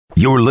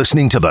You're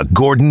listening to the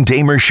Gordon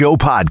Damer Show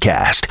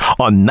podcast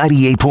on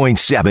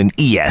 98.7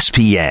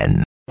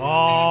 ESPN.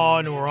 Oh,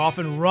 and we're off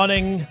and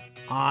running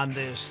on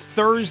this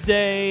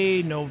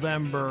Thursday,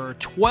 November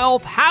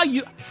 12th. How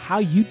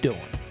you doing?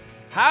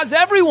 How's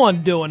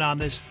everyone doing on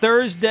this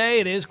Thursday?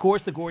 It is, of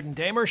course, the Gordon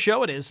Damer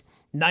Show. It is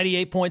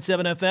 98.7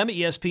 FM,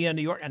 ESPN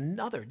New York.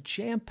 Another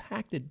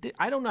jam-packed edition.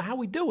 I don't know how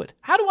we do it.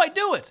 How do I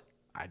do it?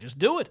 I just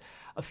do it.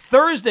 A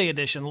Thursday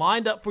edition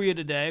lined up for you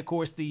today. Of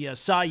course, the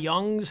Cy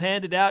Youngs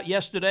handed out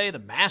yesterday. The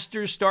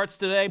Masters starts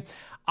today.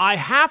 I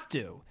have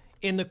to,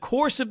 in the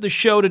course of the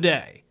show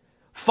today,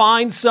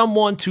 find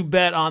someone to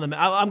bet on them.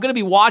 I'm going to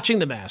be watching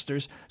the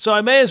Masters, so I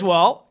may as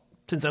well,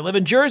 since I live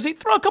in Jersey,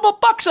 throw a couple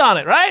bucks on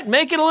it, right?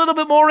 Make it a little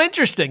bit more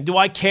interesting. Do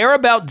I care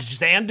about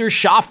Xander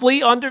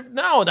Schauffele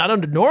No, not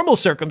under normal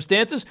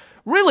circumstances.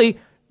 Really,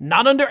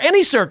 not under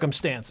any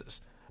circumstances.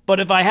 But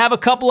if I have a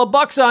couple of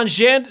bucks on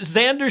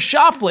Xander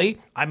Schauffele,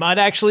 I might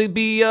actually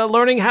be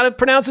learning how to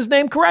pronounce his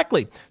name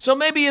correctly. So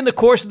maybe in the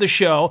course of the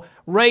show,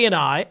 Ray and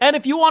I, and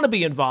if you want to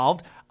be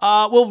involved,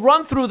 we'll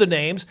run through the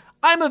names.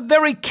 I'm a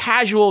very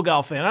casual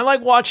golf fan. I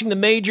like watching the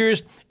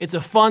majors. It's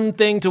a fun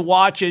thing to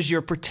watch as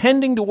you're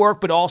pretending to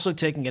work but also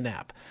taking a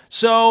nap.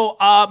 So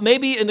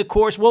maybe in the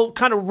course, we'll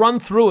kind of run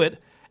through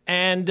it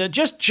and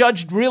just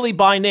judged really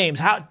by names.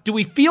 How do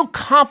we feel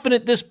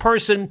confident this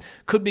person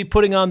could be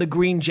putting on the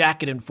green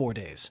jacket in 4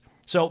 days?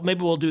 So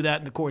maybe we'll do that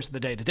in the course of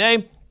the day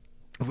today.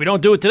 If we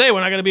don't do it today,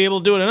 we're not going to be able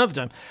to do it another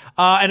time.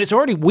 And it's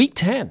already week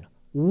 10.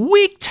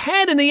 Week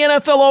 10 in the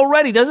NFL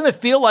already. Doesn't it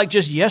feel like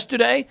just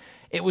yesterday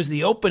it was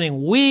the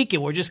opening week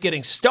and we're just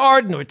getting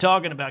started and we're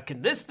talking about,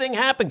 can this thing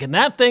happen? Can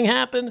that thing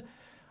happen?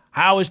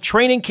 How is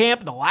training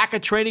camp, the lack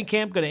of training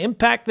camp, going to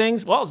impact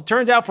things? Well, as it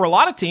turns out, for a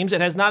lot of teams, it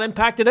has not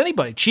impacted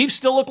anybody. Chiefs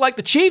still look like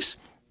the Chiefs.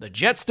 The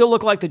Jets still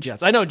look like the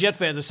Jets. I know Jet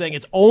fans are saying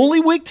it's only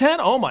week 10.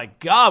 Oh, my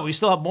God, we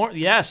still have more.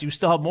 Yes, you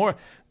still have more.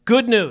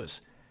 Good news.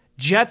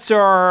 Jets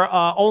are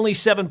only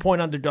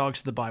 7-point underdogs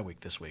to the bye week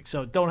this week,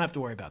 so don't have to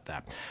worry about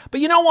that.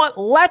 But you know what?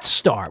 Let's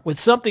start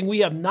with something we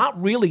have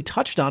not really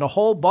touched on a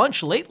whole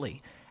bunch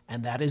lately,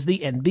 and that is the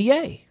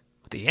NBA.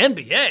 The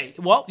NBA?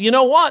 Well, you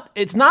know what?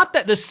 It's not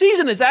that the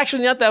season is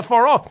actually not that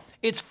far off.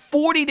 It's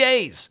 40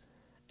 days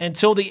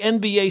until the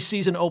NBA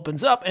season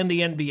opens up, and the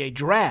NBA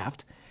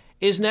draft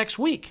is next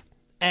week.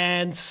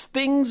 And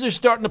things are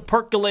starting to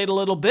percolate a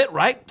little bit,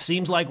 right?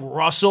 Seems like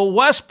Russell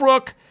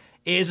Westbrook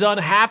is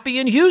unhappy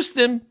in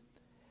Houston,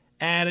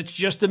 and it's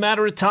just a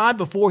matter of time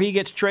before he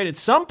gets traded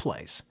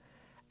someplace.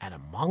 And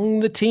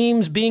among the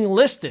teams being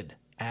listed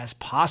as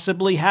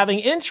possibly having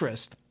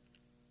interest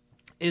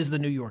is the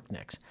New York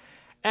Knicks.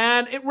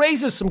 And it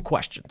raises some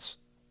questions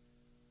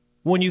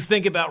when you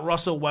think about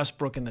Russell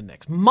Westbrook and the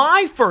Knicks.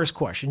 My first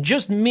question,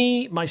 just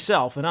me,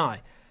 myself, and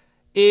I,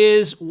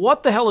 is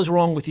what the hell is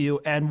wrong with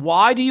you and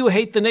why do you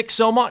hate the Knicks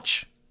so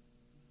much?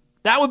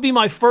 That would be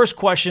my first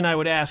question I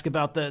would ask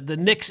about the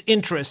Knicks'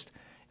 interest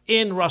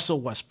in Russell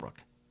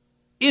Westbrook.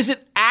 Is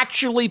it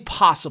actually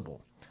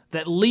possible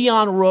that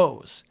Leon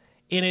Rose,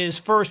 in his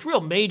first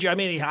real major, I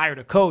mean, he hired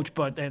a coach,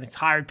 and it's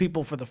hired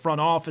people for the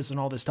front office and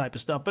all this type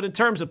of stuff, but in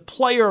terms of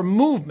player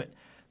movement,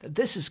 that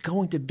this is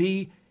going to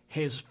be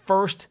his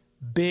first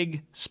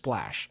big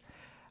splash?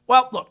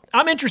 Well, look,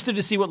 I'm interested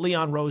to see what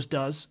Leon Rose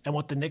does and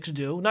what the Knicks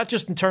do, not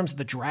just in terms of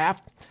the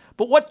draft,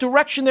 but what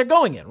direction they're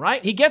going in,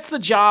 right? He gets the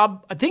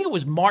job, I think it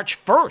was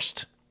March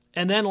 1st,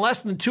 and then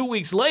less than 2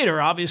 weeks later,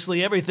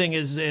 obviously everything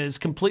is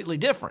completely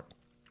different.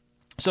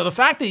 So the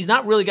fact that he's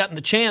not really gotten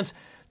the chance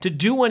to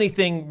do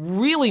anything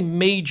really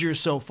major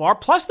so far,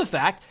 plus the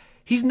fact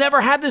he's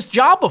never had this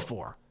job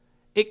before,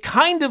 it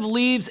kind of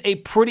leaves a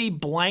pretty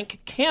blank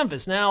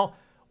canvas. Now,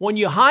 when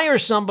you hire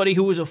somebody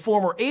who is a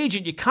former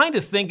agent, you kind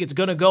of think it's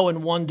going to go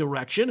in one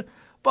direction,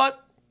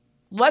 but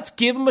let's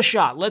give him a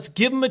shot. Let's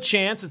give him a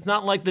chance. It's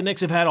not like the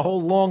Knicks have had a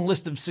whole long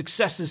list of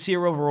successes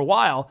here over a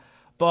while,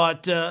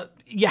 but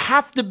you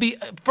have to be,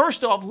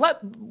 first off,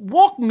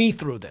 walk me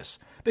through this,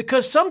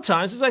 because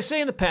sometimes, as I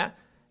say in the past,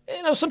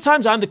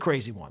 sometimes I'm the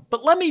crazy one,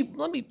 but let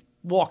me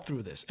walk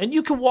through this, and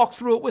you can walk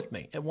through it with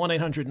me at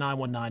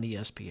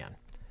 1-800-919-ESPN.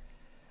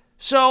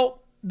 So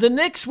the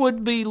Knicks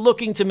would be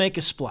looking to make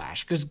a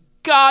splash because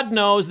God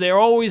knows they're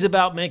always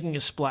about making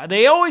a splash.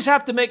 They always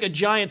have to make a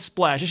giant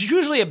splash. It's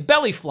usually a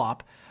belly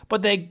flop,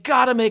 but they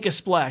got to make a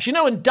splash.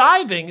 In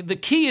diving, the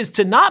key is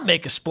to not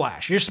make a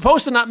splash. You're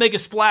supposed to not make a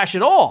splash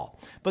at all.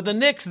 But the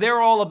Knicks, they're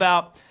all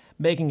about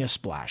making a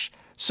splash.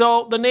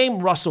 So the name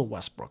Russell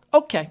Westbrook.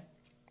 Okay.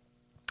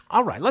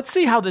 All right, let's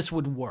see how this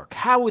would work.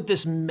 How would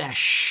this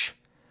mesh?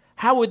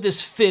 How would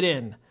this fit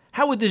in?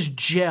 How would this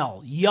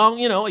gel?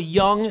 A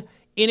young,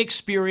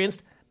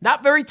 inexperienced,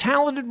 not very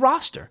talented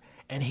roster.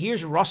 And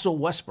here's Russell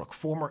Westbrook,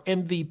 former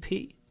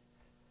MVP.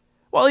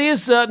 Well, he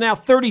is now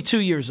 32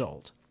 years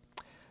old.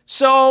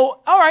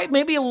 So, all right,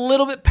 maybe a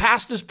little bit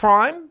past his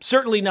prime.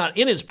 Certainly not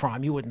in his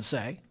prime, you wouldn't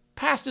say.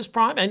 Past his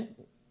prime, and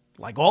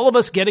like all of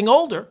us getting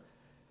older.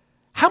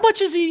 How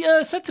much is he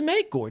set to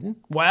make, Gordon?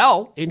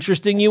 Well,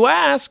 interesting you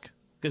ask,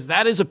 because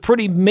that is a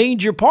pretty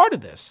major part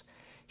of this.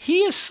 He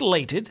is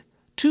slated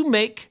to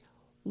make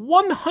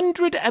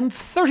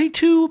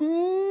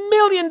 $132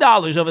 million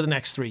over the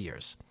next 3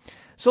 years.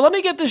 So let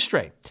me get this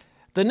straight.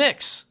 The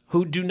Knicks,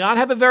 who do not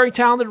have a very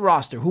talented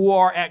roster, who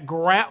are at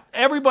ground,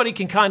 everybody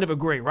can kind of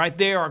agree, right?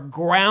 They are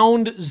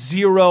ground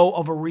zero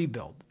of a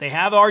rebuild. They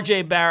have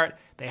R.J. Barrett,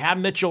 they have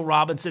Mitchell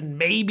Robinson,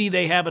 maybe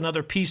they have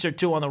another piece or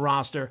two on the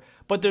roster,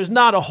 but there's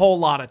not a whole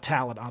lot of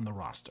talent on the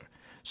roster.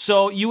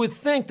 So you would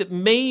think that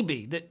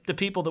maybe that the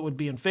people that would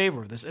be in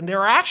favor of this, and they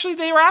are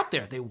out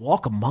there, they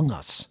walk among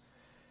us,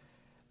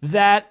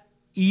 that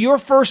your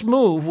first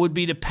move would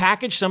be to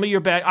package some of your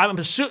bag. I'm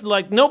assuming,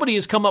 like, nobody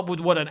has come up with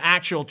what an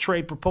actual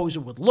trade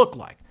proposal would look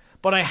like,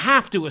 but I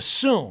have to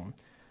assume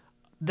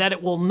that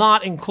it will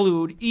not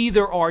include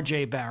either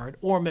R.J. Barrett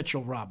or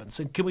Mitchell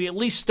Robinson. Can we at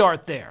least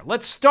start there?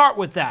 Let's start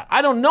with that.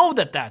 I don't know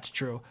that that's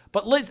true,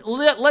 but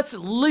let's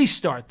at least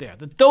start there,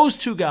 that those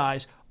two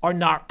guys are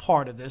not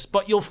part of this,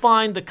 but you'll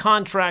find the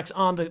contracts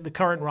on the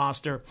current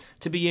roster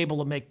to be able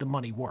to make the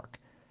money work.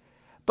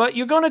 But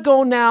you're going to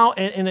go now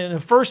in a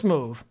first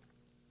move,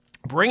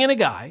 bring in a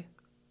guy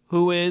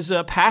who is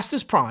past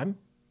his prime,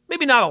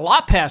 maybe not a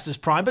lot past his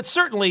prime, but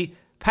certainly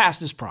past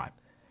his prime,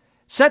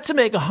 set to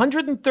make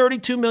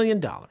 $132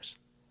 million,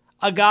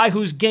 a guy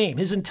whose game,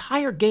 his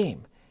entire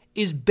game,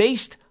 is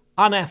based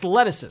on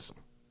athleticism,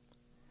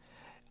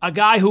 a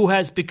guy who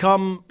has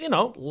become,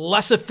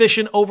 less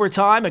efficient over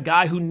time, a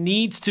guy who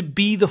needs to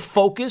be the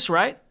focus,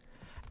 right?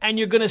 And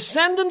you're going to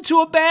send him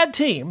to a bad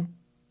team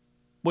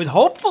with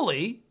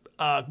hopefully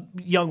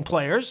young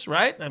players,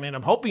 right? I mean,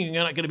 I'm hoping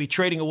you're not going to be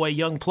trading away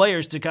young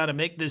players to kind of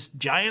make this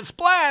giant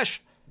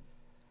splash.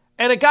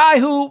 And a guy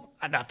who,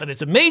 not that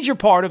it's a major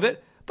part of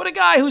it, but a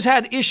guy who's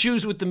had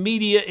issues with the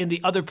media in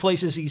the other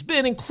places he's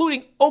been,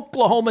 including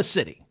Oklahoma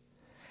City.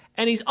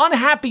 And he's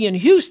unhappy in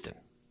Houston.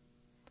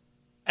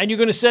 And you're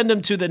going to send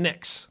him to the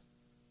Knicks.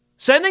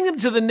 Sending him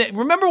to the Knicks.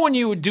 Remember when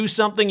you would do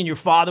something and your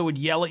father would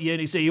yell at you and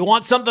he'd say, "You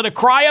want something to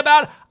cry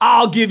about?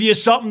 I'll give you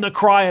something to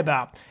cry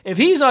about." If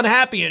he's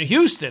unhappy in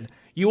Houston,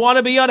 you want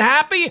to be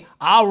unhappy?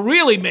 I'll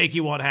really make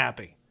you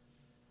unhappy.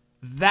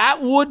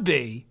 That would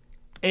be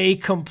a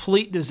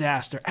complete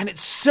disaster. And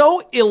it's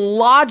so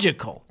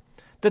illogical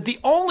that the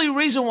only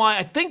reason why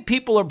I think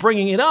people are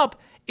bringing it up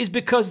is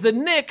because the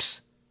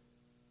Knicks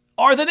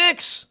are the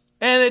Knicks.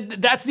 And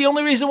that's the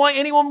only reason why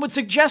anyone would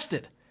suggest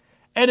it.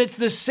 And it's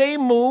the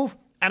same move,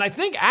 and I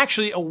think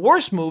actually a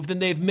worse move than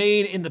they've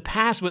made in the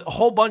past with a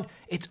whole bunch.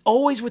 It's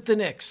always with the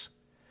Knicks.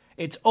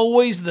 It's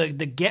always the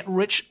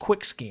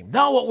get-rich-quick scheme.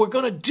 No, what we're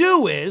going to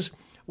do is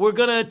we're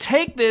going to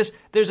take this.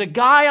 There's a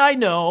guy I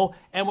know,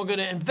 and we're going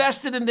to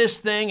invest it in this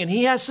thing, and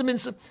he has some.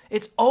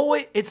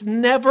 It's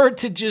never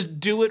to just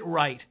do it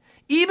right.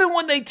 Even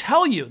when they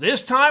tell you,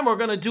 this time we're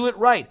going to do it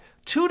right,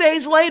 2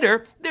 days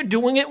later, they're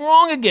doing it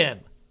wrong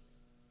again.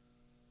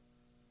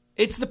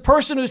 It's the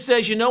person who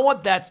says, you know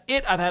what, that's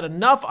it, I've had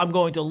enough, I'm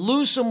going to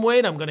lose some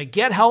weight, I'm going to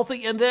get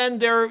healthy, and then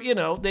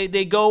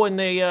they go and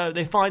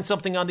they find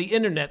something on the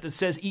internet that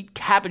says eat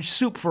cabbage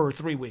soup for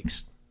 3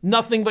 weeks.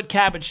 Nothing but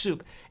cabbage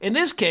soup. In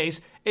this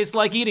case, it's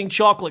like eating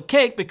chocolate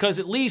cake because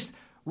at least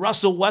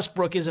Russell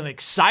Westbrook is an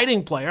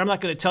exciting player. I'm not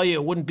going to tell you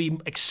it wouldn't be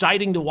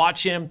exciting to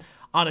watch him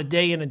on a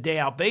day in and day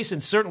out basis,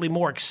 and certainly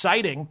more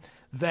exciting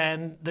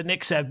than the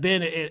Knicks have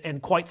been in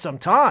quite some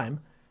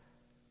time.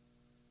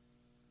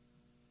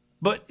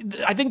 But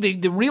I think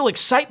the real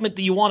excitement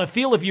that you want to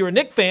feel if you're a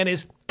Knicks fan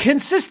is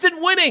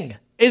consistent winning.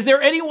 Is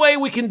there any way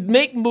we can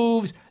make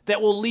moves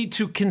that will lead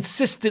to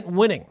consistent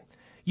winning?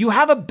 You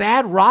have a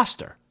bad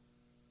roster,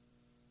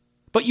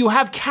 but you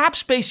have cap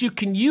space you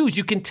can use.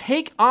 You can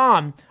take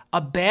on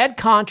a bad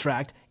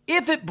contract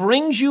if it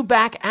brings you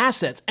back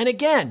assets. And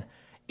again,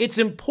 it's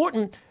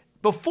important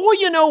before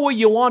you know where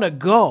you want to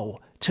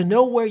go to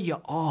know where you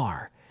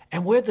are.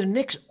 And where the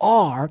Knicks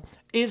are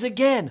is,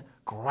 again,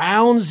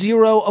 ground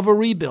zero of a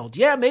rebuild.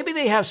 Yeah, maybe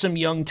they have some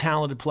young,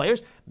 talented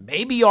players.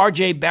 Maybe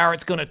R.J.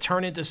 Barrett's going to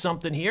turn into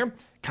something here.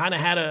 Kind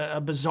of had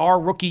a bizarre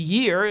rookie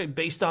year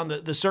based on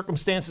the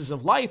circumstances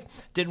of life.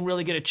 Didn't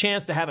really get a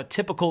chance to have a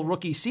typical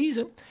rookie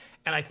season.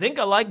 And I think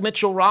I like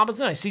Mitchell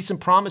Robinson. I see some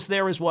promise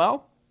there as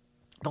well.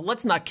 But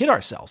let's not kid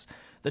ourselves.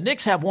 The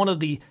Knicks have one of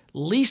the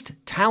least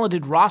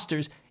talented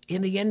rosters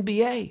in the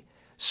NBA.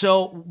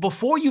 So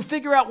before you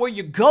figure out where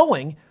you're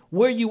going,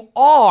 where you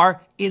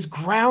are is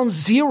ground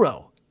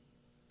zero.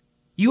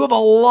 You have a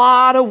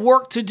lot of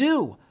work to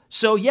do.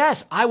 So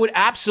yes, I would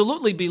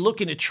absolutely be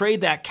looking to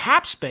trade that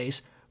cap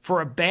space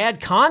for a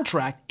bad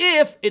contract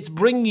if it's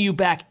bringing you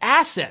back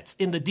assets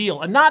in the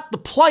deal and not the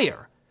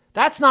player.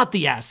 That's not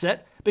the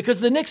asset because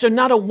the Knicks are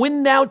not a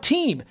win-now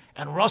team,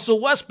 and Russell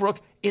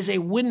Westbrook is a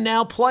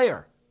win-now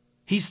player.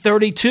 He's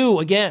 32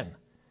 again.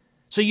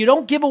 So you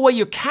don't give away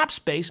your cap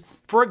space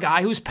for a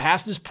guy who's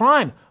past his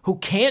prime, who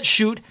can't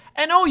shoot,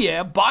 and oh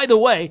yeah, by the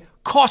way,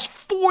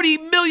 costs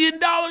 $40 million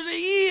a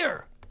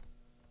year.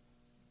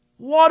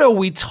 What are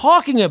we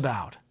talking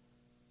about?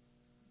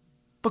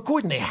 But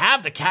Gordon, they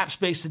have the cap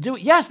space to do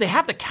it. Yes, they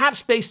have the cap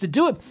space to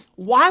do it.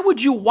 Why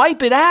would you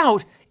wipe it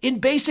out in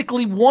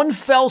basically one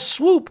fell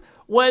swoop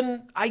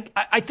when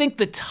I think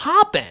the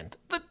top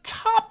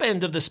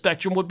end of the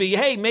spectrum would be,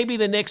 hey, maybe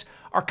the Knicks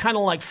are kind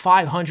of like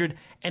 500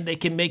 and they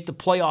can make the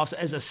playoffs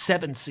as a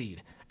 7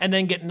 seed and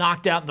then get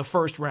knocked out in the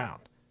first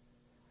round.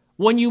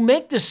 When you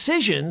make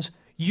decisions,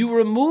 you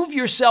remove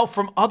yourself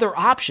from other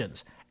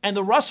options. And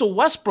the Russell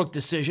Westbrook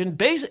decision,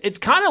 it's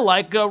kind of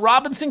like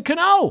Robinson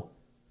Cano.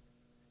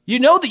 You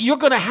know that you're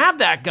going to have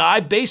that guy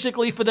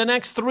basically for the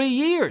next 3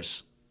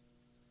 years.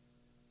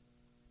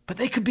 But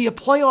they could be a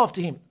playoff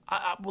team.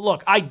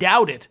 Look, I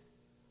doubt it.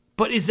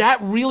 But is that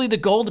really the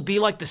goal, to be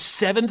like the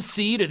 7th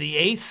seed or the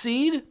 8th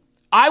seed?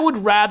 I would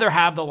rather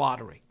have the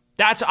lottery.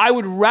 I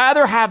would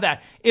rather have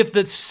that. If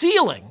the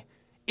ceiling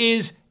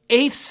is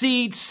 8th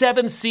seed,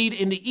 7th seed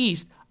in the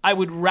East, I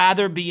would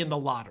rather be in the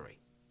lottery.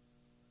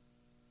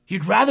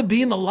 You'd rather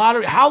be in the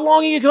lottery? How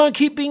long are you going to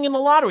keep being in the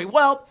lottery?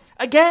 Well,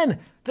 again,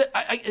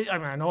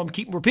 I know I'm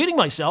keep repeating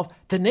myself.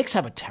 The Knicks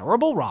have a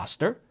terrible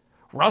roster.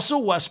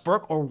 Russell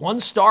Westbrook, or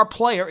one-star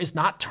player, is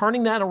not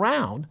turning that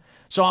around.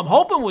 So I'm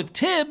hoping with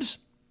Tibbs,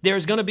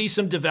 there's going to be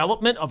some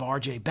development of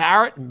R.J.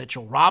 Barrett and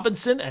Mitchell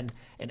Robinson and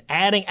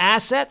adding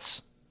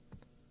assets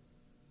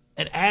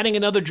and adding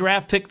another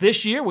draft pick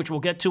this year, which we'll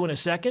get to in a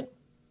second.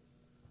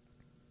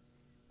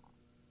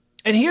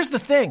 And here's the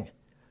thing.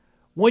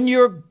 When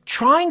you're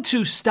trying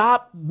to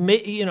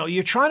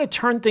you're trying to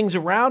turn things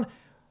around,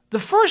 the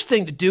first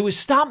thing to do is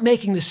stop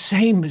making the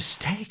same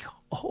mistake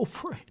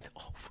over and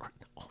over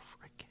and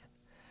over again.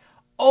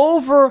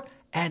 Over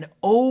and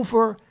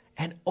over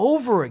and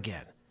over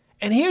again.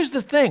 And here's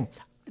the thing.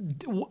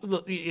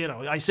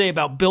 I say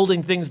about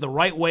building things the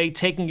right way,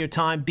 taking your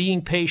time,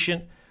 being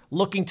patient,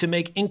 looking to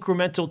make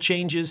incremental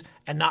changes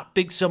and not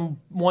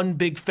one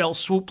big fell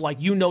swoop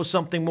like you know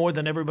something more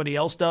than everybody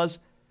else does.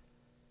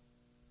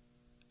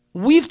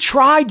 We've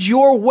tried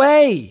your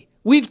way.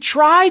 We've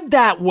tried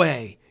that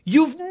way.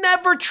 You've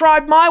never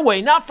tried my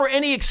way, not for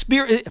any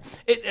experience.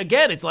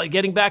 Again, it's like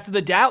getting back to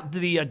the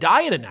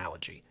diet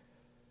analogy.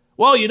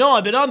 Well,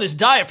 I've been on this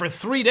diet for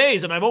 3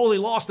 days and I've only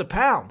lost a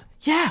pound.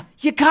 Yeah,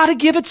 you got to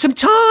give it some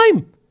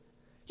time.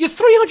 You're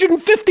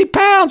 350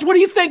 pounds. What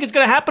do you think? It's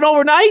going to happen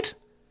overnight?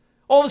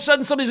 All of a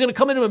sudden, somebody's going to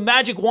come in with a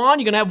magic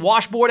wand. You're going to have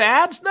washboard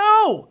abs?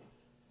 No.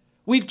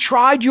 We've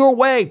tried your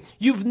way.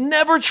 You've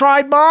never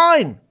tried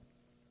mine.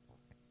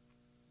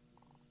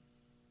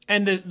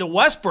 And the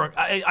Westbrook,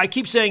 I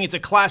keep saying it's a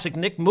classic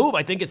Knick move.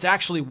 I think it's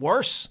actually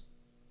worse.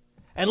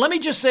 And let me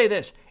just say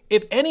this.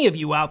 If any of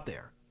you out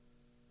there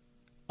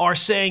are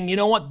saying, you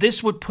know what,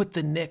 this would put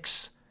the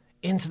Knicks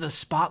into the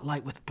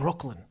spotlight with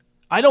Brooklyn.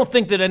 I don't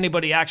think that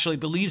anybody actually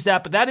believes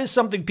that, but that is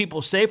something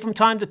people say from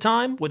time to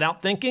time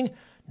without thinking.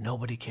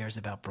 Nobody cares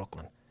about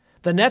Brooklyn.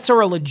 The Nets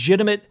are a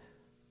legitimate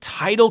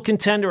title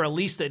contender, at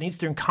least an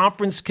Eastern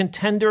Conference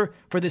contender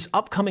for this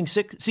upcoming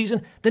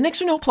season. The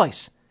Knicks are no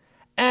place.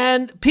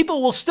 And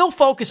people will still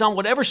focus on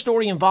whatever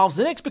story involves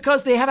the Knicks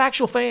because they have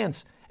actual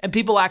fans and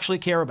people actually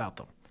care about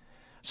them.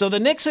 So the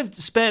Knicks have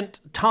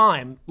spent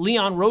time,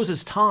 Leon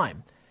Rose's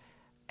time,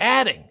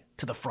 adding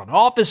to the front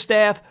office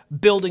staff,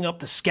 building up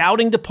the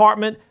scouting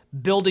department,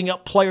 building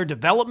up player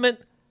development.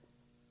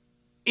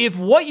 If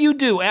what you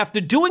do after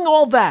doing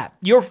all that,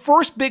 your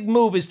first big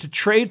move is to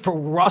trade for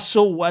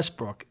Russell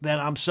Westbrook, then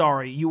I'm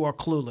sorry, you are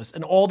clueless.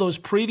 And all those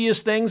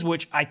previous things,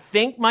 which I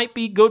think might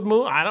be good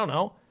move, I don't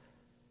know.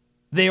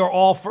 They're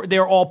all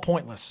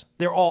pointless.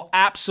 They're all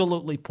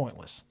absolutely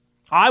pointless.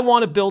 I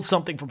want to build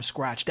something from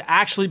scratch, to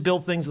actually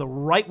build things the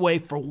right way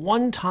for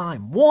one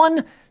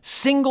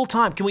single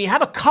time. Can we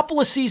have a couple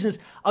of seasons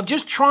of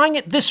just trying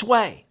it this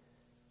way?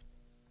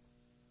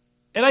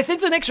 And I think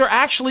the Knicks are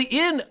actually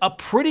in a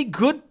pretty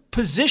good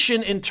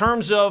position in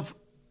terms of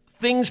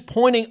things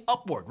pointing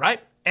upward,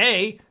 right?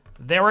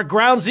 They're at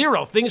ground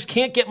zero. Things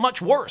can't get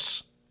much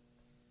worse.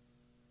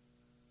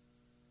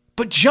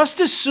 But just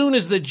as soon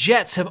as the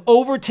Jets have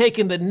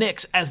overtaken the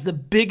Knicks as the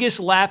biggest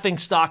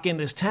laughingstock in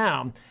this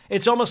town,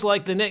 it's almost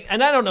like the Knicks,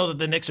 and I don't know that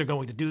the Knicks are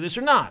going to do this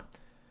or not,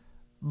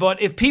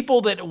 but if people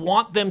that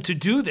want them to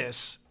do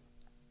this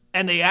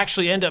and they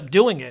actually end up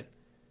doing it,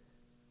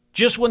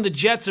 just when the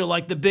Jets are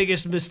like the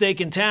biggest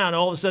mistake in town,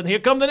 all of a sudden, here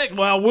come the Knicks.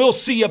 Well, we'll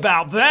see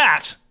about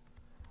that.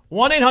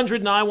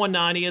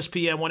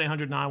 1-800-919-ESPN,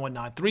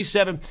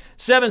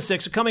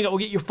 1-800-919-3776. So coming up, we'll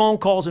get your phone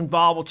calls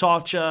involved. We'll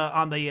talk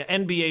on the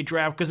NBA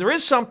draft because there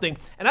is something,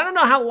 and I don't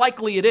know how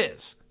likely it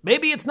is.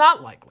 Maybe it's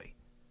not likely.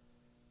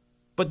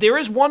 But there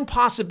is one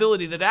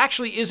possibility that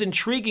actually is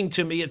intriguing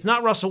to me. It's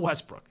not Russell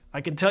Westbrook.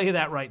 I can tell you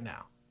that right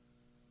now.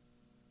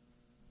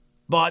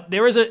 But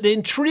there is an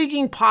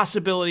intriguing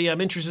possibility. I'm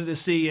interested to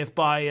see if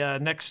by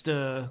next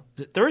is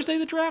it Thursday,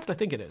 the draft? I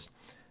think it is.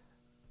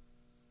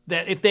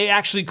 That if they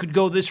actually could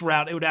go this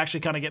route, it would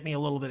actually kind of get me a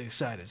little bit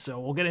excited. So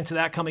we'll get into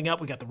that coming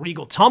up. We got the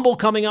Regal Tumble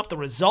coming up. The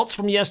results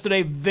from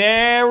yesterday,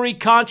 very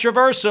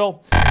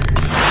controversial.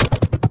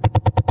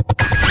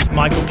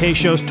 Michael K.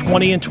 Show's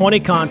 20 and 20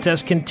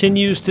 contest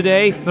continues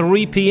today,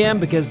 3 p.m.,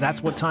 because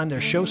that's what time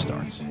their show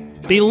starts.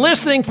 Be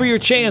listening for your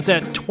chance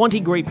at 20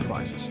 great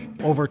prizes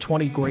over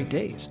 20 great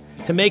days.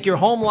 To make your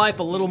home life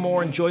a little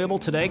more enjoyable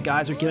today,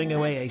 guys are giving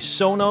away a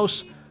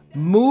Sonos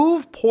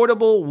Move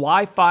Portable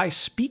Wi-Fi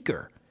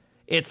Speaker.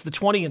 It's the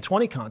 20 and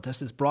 20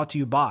 contest. It's brought to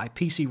you by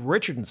PC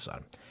Richard &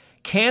 Son,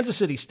 Kansas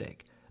City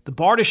Steak, the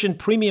Bardishan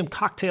Premium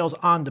Cocktails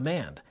on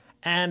Demand,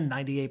 and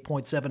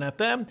 98.7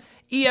 FM,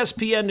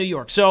 ESPN New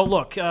York. So,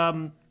 look,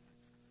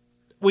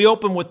 we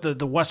open with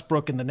the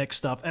Westbrook and the Knicks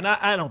stuff, and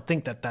I don't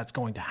think that that's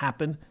going to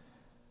happen.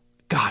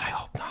 God, I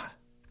hope not.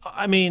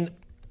 I mean,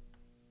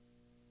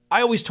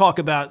 I always talk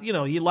about, you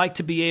like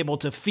to be able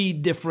to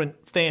feed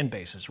different fan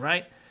bases,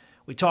 right?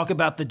 We talk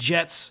about the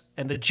Jets,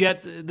 and the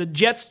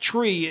Jets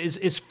tree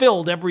is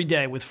filled every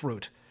day with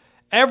fruit.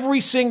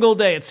 Every single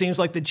day, it seems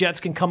like the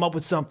Jets can come up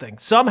with something.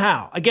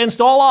 Somehow,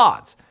 against all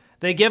odds,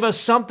 they give us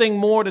something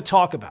more to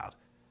talk about.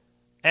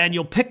 And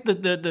you'll pick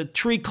the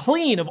tree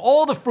clean of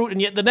all the fruit,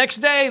 and yet the next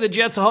day, the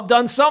Jets will have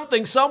done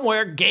something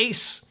somewhere.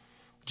 Gase,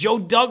 Joe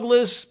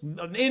Douglas,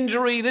 an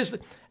injury,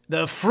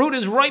 the fruit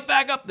is right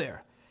back up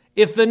there.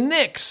 If the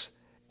Knicks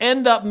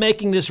end up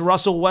making this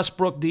Russell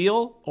Westbrook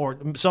deal, or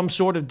some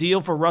sort of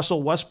deal for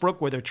Russell Westbrook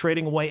where they're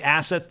trading away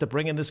assets to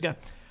bring in this guy,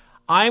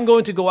 I'm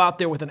going to go out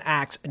there with an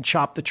axe and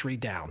chop the tree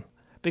down,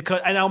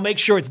 and I'll make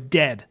sure it's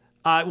dead.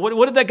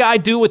 What did that guy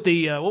do with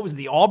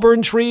the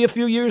Auburn tree a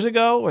few years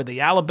ago, or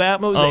the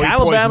Alabama? It was the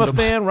Alabama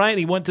fan, right?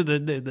 He went to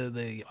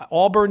the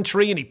Auburn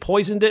tree and he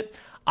poisoned it.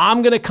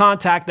 I'm going to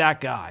contact that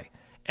guy,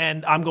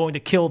 and I'm going to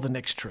kill the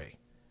Knicks tree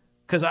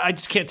because I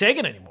just can't take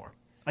it anymore.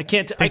 I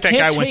can't. I think that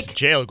guy went to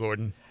jail,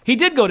 Gordon. He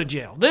did go to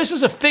jail. This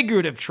is a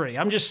figurative tree.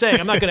 I'm just saying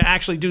I'm not going to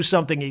actually do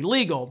something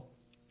illegal.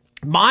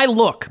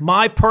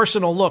 My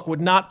personal look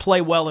would not play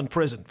well in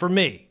prison for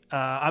me.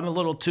 I'm a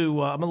little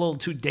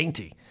too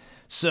dainty.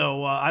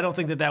 So I don't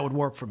think that would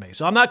work for me.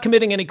 So I'm not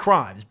committing any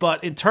crimes.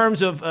 But in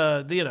terms of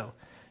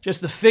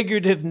just the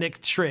figurative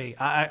Knicks tree,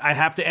 I'd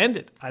have to end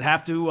it. I'd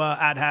have to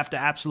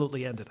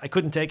absolutely end it. I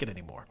couldn't take it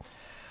anymore.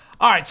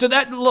 All right, so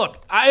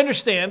I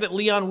understand that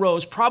Leon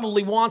Rose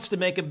probably wants to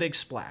make a big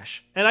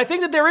splash. And I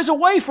think that there is a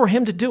way for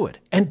him to do it,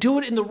 and do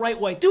it in the right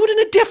way. Do it in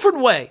a different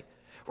way,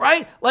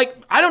 right? Like,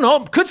 I don't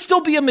know, it could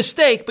still be a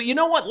mistake, but you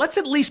know what? Let's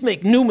at least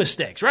make new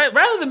mistakes, right?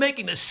 Rather than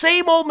making the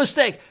same old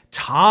mistake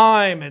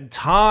time and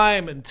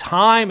time and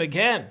time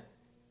again.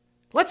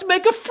 Let's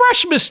make a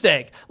fresh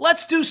mistake.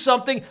 Let's do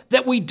something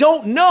that we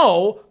don't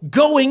know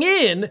going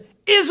in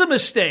is a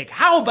mistake.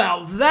 How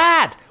about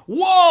that?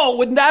 Whoa,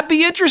 wouldn't that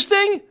be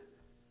interesting?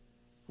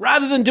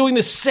 Rather than doing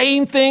the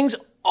same things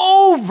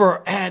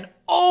over and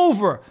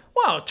over.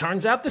 Well, it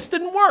turns out this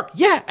didn't work.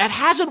 Yeah, it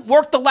hasn't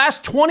worked the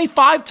last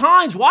 25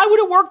 times. Why would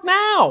it work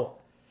now?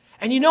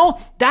 And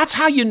that's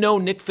how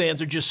Knicks fans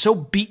are just so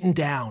beaten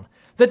down.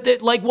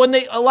 That like when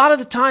a lot of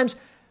the times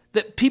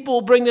that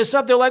people bring this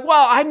up, they're like,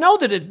 well, I know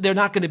that they're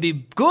not going to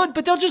be good,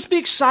 but they'll just be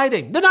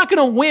exciting. They're not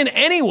going to win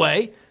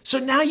anyway. So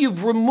now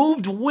you've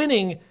removed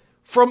winning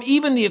from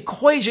even the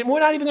equation.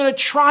 We're not even going to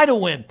try to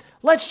win.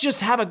 Let's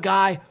just have a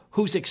guy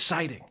who's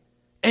exciting.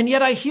 And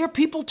yet I hear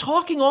people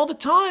talking all the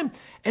time,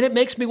 and it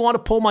makes me want to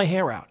pull my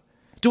hair out.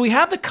 Do we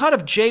have the cut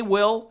of Jay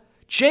Will?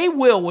 Jay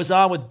Will was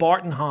on with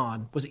Barton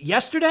Hahn. Was it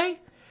yesterday?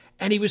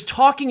 And he was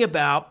talking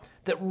about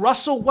that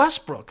Russell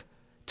Westbrook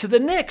to the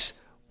Knicks.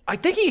 I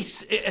think he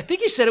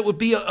said it would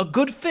be a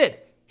good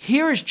fit.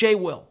 Here is Jay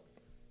Will.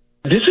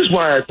 This is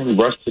why I think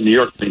Russ to New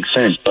York makes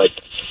sense. Like,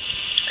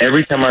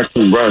 every time I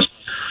see Russ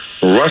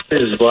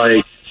is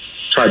like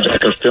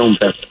Tribeca Film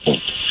Festival.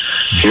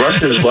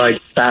 Russ is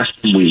like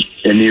Fashion Week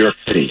in New York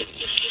City.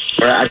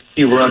 Where I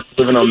see Russ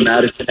living on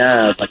Madison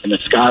Ave, like in the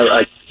sky.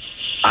 Like,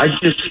 I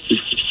just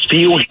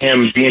feel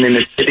him being in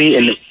the city.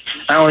 And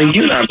Alan,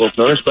 you and I both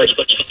know this, but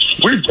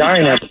we're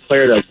dying to have a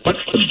player that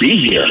wants to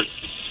be here,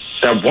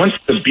 that wants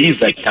to be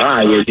that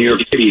guy in New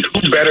York City.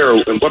 Who better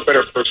and what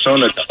better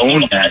persona to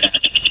own that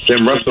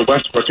than Russell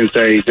Westbrook and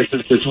say, this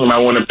is the team I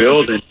want to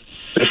build, and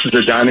this is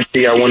the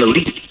dynasty I want to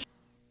lead.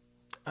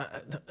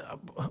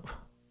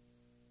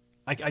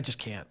 I just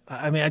can't.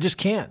 I just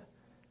can't.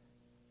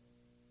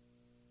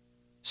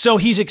 So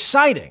he's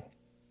exciting.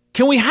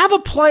 Can we have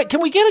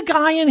can we get a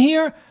guy in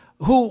here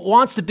who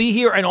wants to be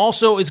here and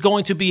also is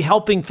going to be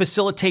helping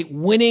facilitate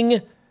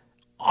winning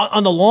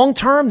on the long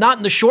term, not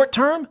in the short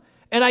term?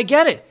 And I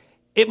get it.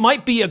 It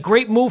might be a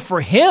great move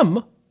for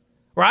him,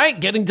 right?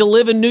 Getting to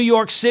live in New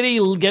York City,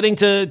 getting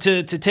to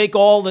take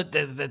all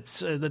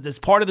that's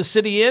part of the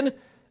city in.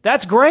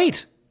 That's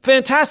great.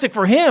 Fantastic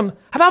for him.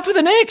 How about for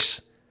the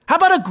Knicks?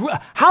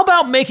 How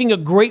about making a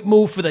great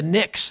move for the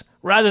Knicks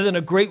rather than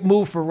a great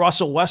move for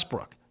Russell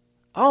Westbrook?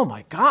 Oh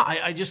my God,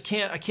 I just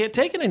can't. I can't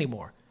take it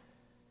anymore.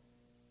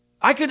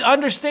 I could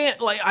understand.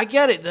 Like, I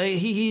get it.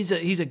 He's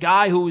a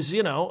guy who's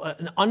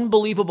an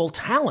unbelievable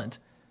talent,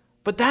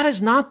 but that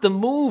is not the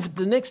move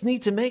the Knicks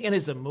need to make. And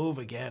it's a move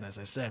again, as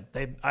I said.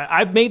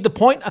 I've made the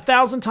point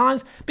 1,000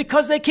 times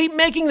because they keep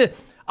making the.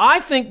 I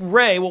think,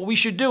 Ray, what we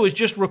should do is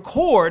just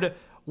record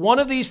one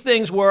of these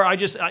things where I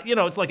just,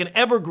 it's like an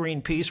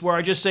evergreen piece where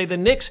I just say the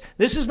Knicks,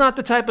 this is not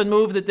the type of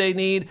move that they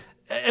need,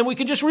 and we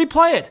can just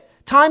replay it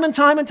time and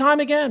time and time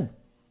again.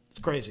 It's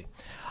crazy.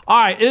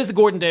 All right, it is the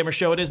Gordon Damer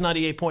Show. It is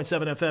 98.7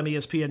 FM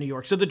ESPN New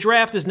York. So the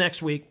draft is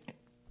next week,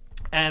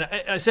 and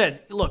I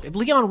said, look, if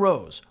Leon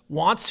Rose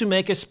wants to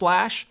make a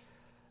splash,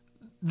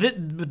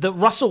 the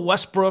Russell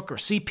Westbrook or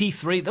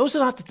CP3, those are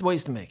not the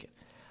ways to make it.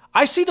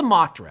 I see the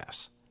mock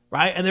drafts,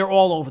 right? And they're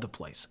all over the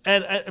place.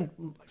 And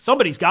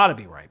somebody's got to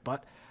be right,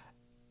 but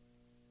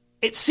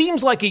it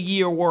seems like a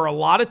year where a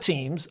lot of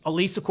teams, at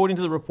least according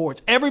to the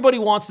reports, everybody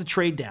wants to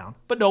trade down,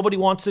 but nobody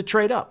wants to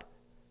trade up.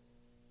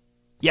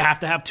 You have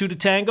to have two to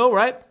tango,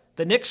 right?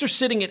 The Knicks are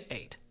sitting at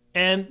 8.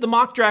 And the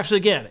mock drafts,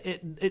 again,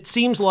 it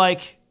seems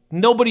like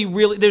nobody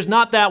really, there's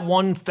not that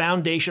one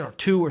foundation or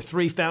two or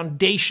three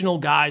foundational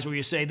guys where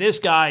you say, this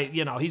guy,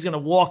 he's going to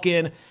walk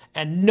in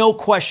and no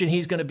question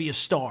he's going to be a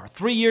star.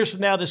 3 years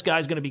from now, this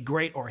guy's going to be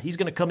great, or he's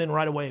going to come in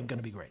right away and going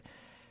to be great.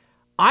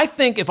 I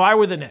think if I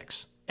were the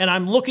Knicks, and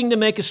I'm looking to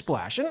make a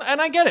splash. And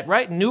I get it,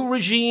 right? New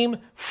regime,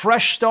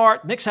 fresh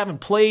start. Knicks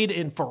haven't played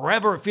in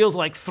forever. It feels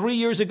like 3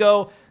 years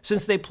ago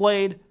since they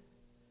played.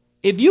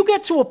 If you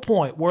get to a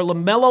point where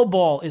LaMelo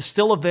Ball is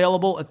still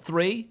available at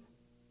 3,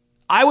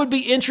 I would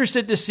be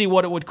interested to see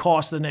what it would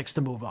cost the Knicks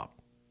to move up.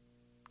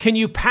 Can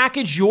you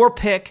package your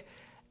pick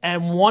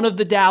and one of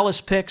the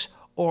Dallas picks,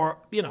 or,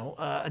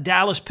 a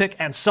Dallas pick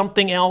and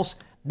something else?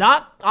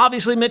 Not,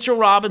 obviously, Mitchell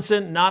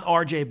Robinson, not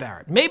R.J.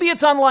 Barrett. Maybe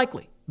it's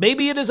unlikely.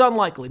 Maybe it is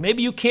unlikely.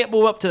 Maybe you can't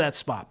move up to that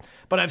spot.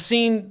 But I've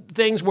seen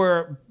things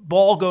where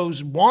Ball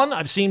goes 1.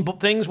 I've seen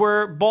things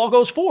where Ball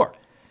goes 4.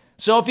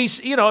 So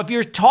if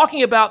you're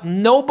talking about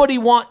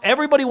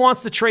everybody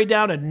wants to trade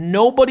down and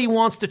nobody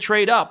wants to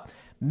trade up,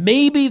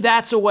 maybe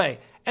that's a way.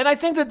 And I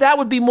think that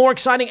would be more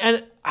exciting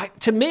and,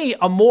 to me,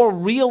 a more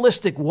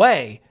realistic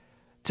way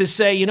to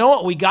say, you know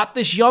what, we got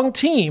this young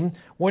team.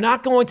 We're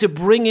not going to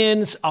bring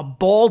in a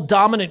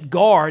ball-dominant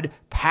guard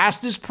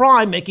past his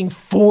prime making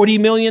 $40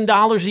 million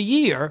a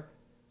year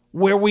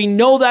where we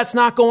know that's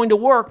not going to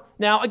work.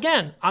 Now,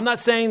 again, I'm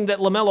not saying that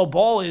LaMelo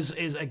Ball is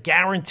a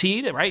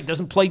guaranteed, right?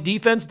 Doesn't play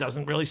defense,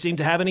 doesn't really seem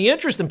to have any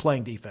interest in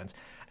playing defense,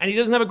 and he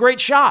doesn't have a great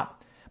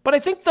shot. But I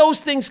think those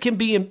things can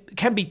be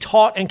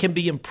taught and can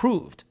be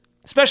improved,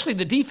 especially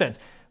the defense.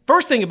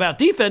 First thing about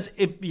defense,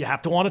 if you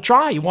have to want to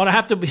try, you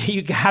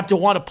have to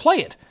want to play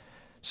it.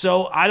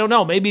 So I don't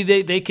know. Maybe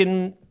they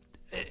can.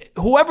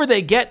 Whoever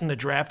they get in the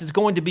draft is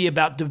going to be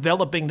about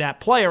developing that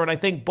player, and I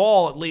think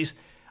Ball, at least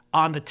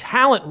on the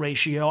talent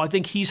ratio, I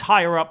think he's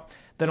higher up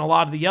than a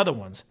lot of the other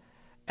ones,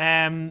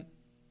 and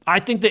I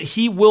think that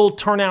he will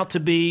turn out to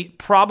be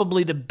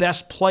probably the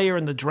best player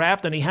in the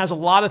draft, and he has a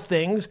lot of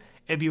things.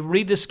 If you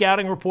read the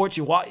scouting reports,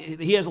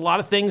 he has a lot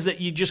of things that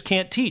you just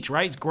can't teach,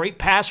 right? He's a great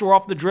passer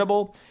off the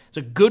dribble. He's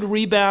a good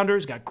rebounder.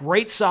 He's got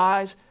great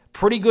size,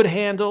 pretty good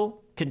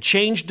handle, can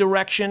change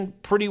direction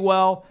pretty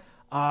well.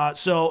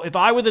 So if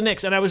I were the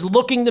Knicks and I was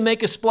looking to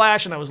make a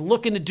splash and I was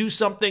looking to do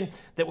something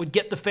that would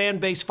get the fan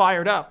base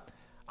fired up,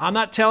 I'm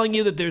not telling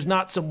you that there's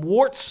not some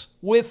warts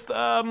with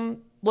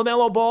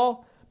LaMelo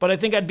Ball, but I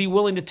think I'd be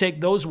willing to take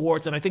those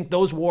warts, and I think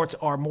those warts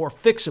are more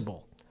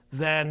fixable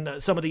than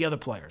some of the other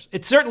players.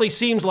 It certainly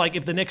seems like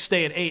if the Knicks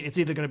stay at 8, it's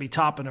either going to be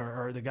Toppin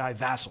or the guy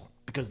Vassell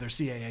because they're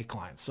CAA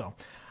clients. So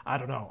I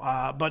don't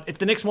know. But if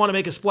the Knicks want to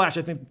make a splash,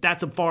 I think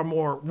that's a far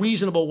more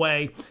reasonable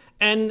way.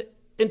 And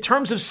in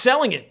terms of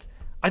selling it,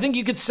 I think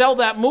you could sell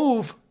that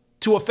move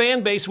to a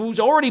fan base who's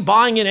already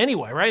buying it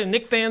anyway, right? And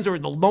Knicks fans are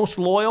the most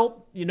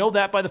loyal. You know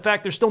that by the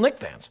fact they're still Knicks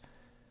fans.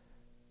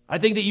 I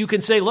think that you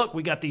can say, look,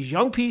 we got these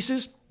young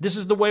pieces. This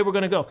is the way we're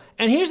going to go.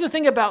 And here's the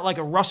thing about like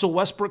a Russell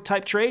Westbrook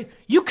type trade.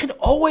 You can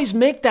always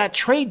make that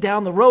trade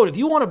down the road. If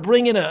you want to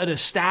bring in an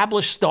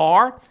established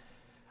star,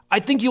 I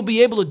think you'll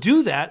be able to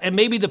do that. And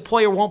maybe the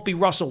player won't be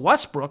Russell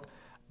Westbrook,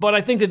 but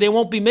I think that they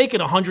won't be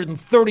making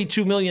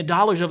 $132 million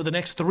over the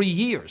next 3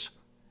 years.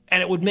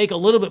 And it would make a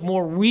little bit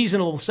more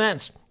reasonable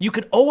sense. You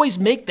could always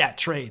make that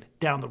trade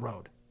down the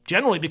road,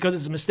 generally because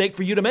it's a mistake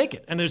for you to make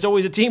it. And there's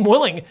always a team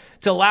willing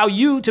to allow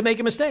you to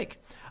make a mistake.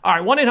 All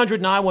right,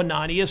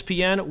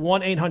 1-800-919-ESPN,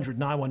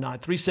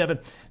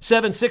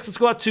 1-800-919-3776. Let's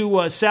go out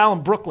to Sal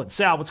in Brooklyn.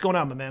 Sal, what's going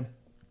on, my man?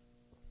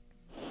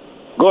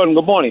 Gordon,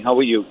 good morning. How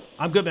are you?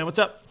 I'm good, man. What's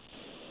up?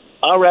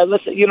 All right,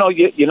 listen, you're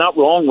not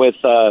wrong with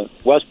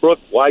Westbrook.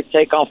 Why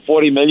take on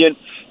 $40 million?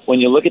 When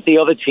you look at the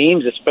other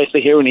teams,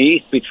 especially here in the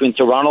East, between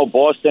Toronto,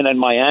 Boston, and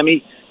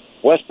Miami,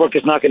 Westbrook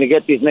is not going to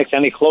get these Knicks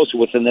any closer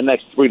within the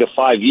next 3 to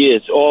 5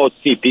 years, or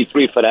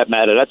CP3 for that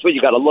matter. That's what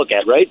you got to look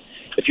at, right?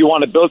 If you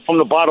want to build from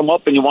the bottom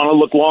up and you want to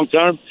look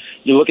long-term,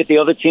 you look at the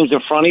other teams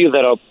in front of you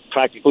that are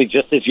practically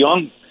just as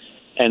young,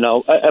 and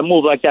a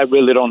move like that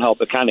really don't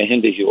help. It kind of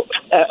hinders you.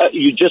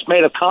 You just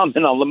made a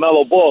comment on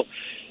LaMelo Ball.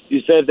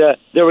 You said there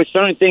are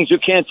certain things you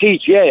can't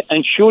teach,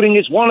 and shooting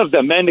is one of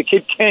them. Man, the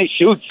kid can't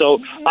shoot, so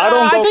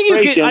I think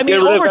you can. I mean,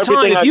 over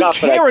time, if you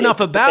care enough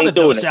about it,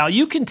 though, Sal,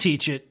 you can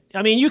teach it.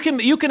 I mean, you can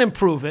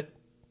improve it.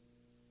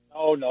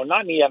 Oh no,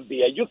 not in the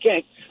NBA. You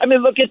can't. I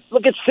mean, look at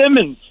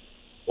Simmons.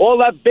 All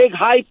that big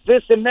hype,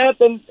 this and that,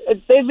 and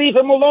they leave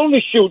him alone to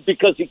shoot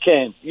because he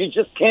can't. You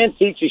just can't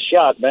teach a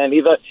shot, man.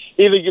 Either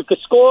you can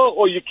score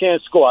or you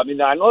can't score. I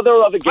mean, I know there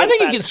are other games. I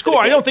think he can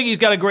score. I don't think he's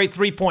got a great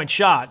three-point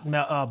shot,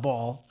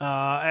 Ball.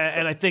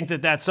 And I think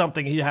that's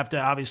something he'd have to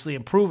obviously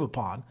improve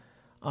upon.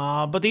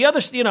 But the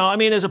others, I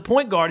mean, as a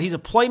point guard, he's a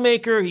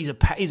playmaker. He's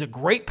a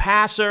great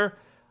passer.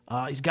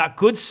 He's got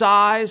good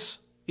size.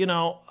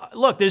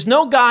 look, there's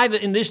no guy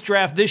that in this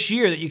draft this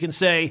year that you can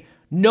say,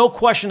 no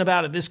question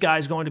about it, this guy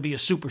is going to be a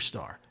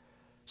superstar.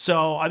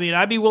 So, I mean,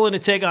 I'd be willing to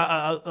take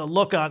a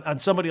look on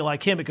somebody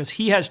like him because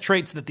he has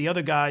traits that the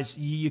other guys,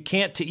 you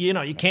can't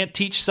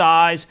teach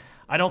size.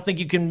 I don't think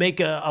you can make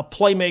a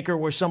playmaker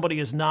where somebody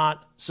is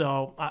not.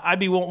 So I'd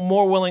be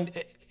more willing,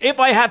 if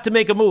I have to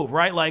make a move,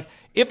 right? Like,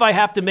 if I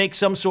have to make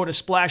some sort of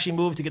splashy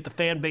move to get the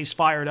fan base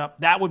fired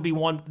up, that would be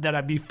one that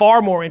I'd be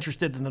far more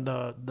interested than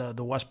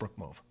the Westbrook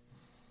move.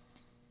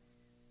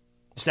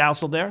 Sal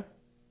still there?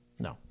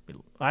 No.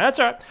 All right, that's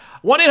all right.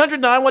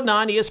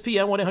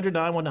 1-800-919-ESPN,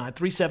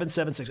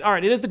 1-800-919-3776. All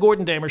right, it is the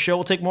Gordon Damer Show.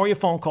 We'll take more of your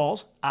phone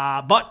calls,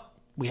 but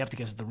we have to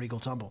get to the Regal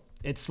Tumble.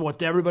 It's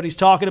what everybody's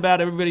talking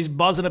about. Everybody's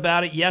buzzing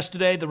about it.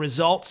 Yesterday, the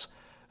results,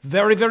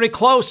 very, very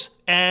close.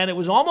 And it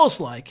was almost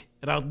like,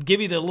 and I'll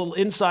give you the little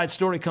inside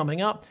story coming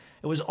up,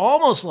 it was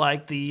almost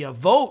like the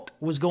vote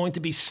was going to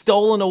be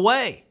stolen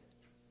away.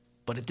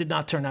 But it did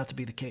not turn out to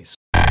be the case.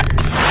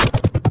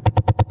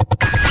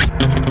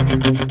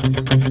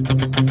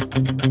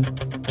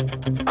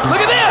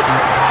 Look at this!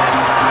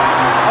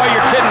 Oh,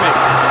 you're kidding me.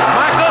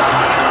 Michaels,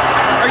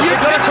 are you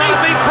going to try to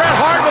beat Bret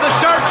Hart with a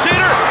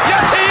sharpshooter?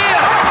 Yes, he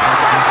is!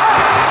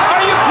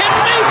 Are you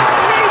kidding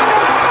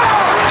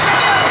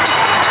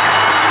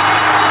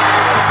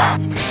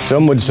me?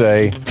 Some would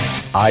say,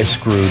 I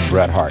screwed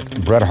Bret Hart.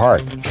 Bret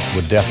Hart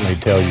would definitely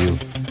tell you,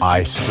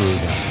 I screwed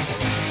him.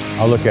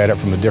 I look at it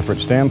from a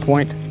different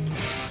standpoint.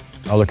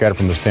 I look at it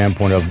from the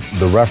standpoint of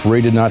the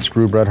referee did not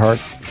screw Bret Hart.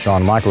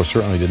 Shawn Michaels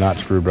certainly did not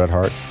screw Bret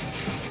Hart.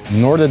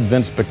 Nor did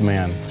Vince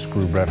McMahon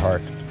screw Bret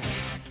Hart.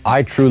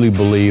 I truly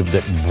believe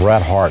that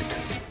Bret Hart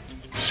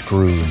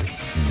screwed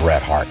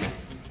Bret Hart.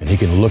 And he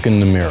can look in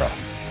the mirror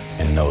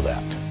and know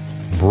that.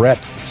 Bret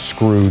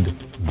screwed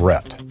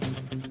Bret.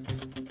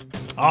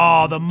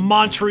 Oh, the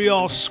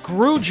Montreal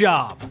screw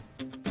job.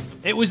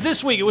 It was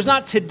this week. It was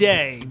not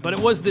today, but it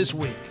was this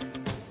week.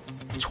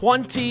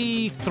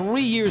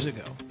 23 years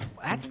ago.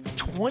 That's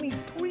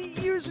 23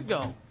 years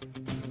ago.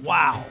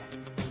 Wow.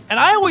 And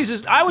I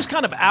was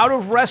kind of out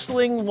of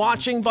wrestling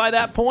watching by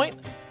that point,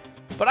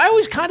 but I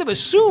always kind of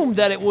assumed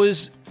that it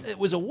was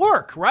a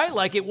work, right?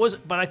 Like it was,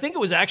 but I think it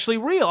was actually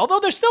real. Although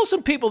there's still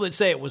some people that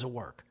say it was a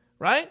work,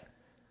 right?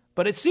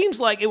 But it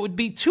seems like it would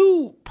be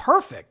too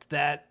perfect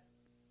that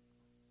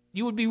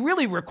you would be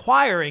really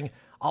requiring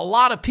a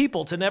lot of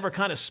people to never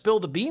kind of spill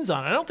the beans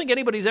on it. I don't think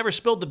anybody's ever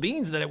spilled the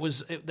beans that it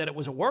was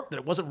a work, that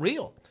it wasn't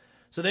real.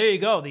 So there you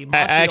go. The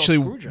Montreal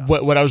screw job.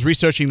 When I was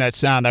researching that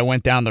sound, I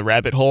went down the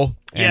rabbit hole.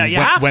 And yeah, you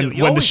have to.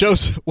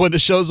 When the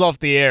show's off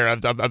the air,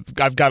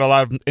 I've got a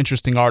lot of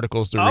interesting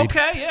articles to read.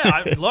 Okay,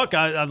 yeah.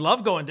 I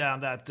love going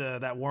down that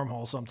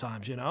wormhole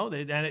sometimes.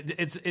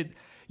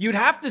 You'd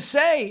have to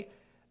say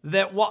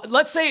that.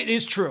 Let's say it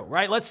is true,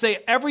 right? Let's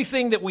say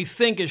everything that we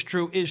think is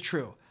true is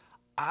true.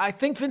 I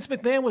think Vince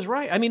McMahon was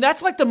right. I mean,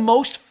 that's like the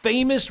most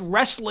famous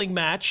wrestling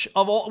match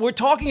of all. We're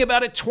talking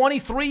about it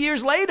 23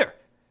 years later.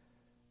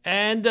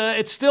 And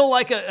it's still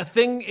like a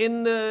thing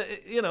in the,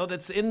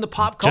 that's in the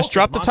pop culture. Just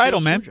drop the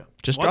title, man.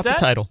 Just drop the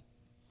title.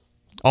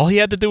 All he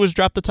had to do was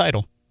drop the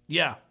title.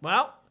 Yeah.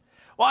 Well,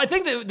 I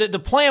think the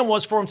plan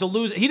was for him to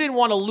lose it. He didn't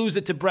want to lose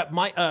it to Bret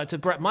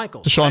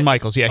Michaels. To Shawn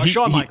Michaels, yeah.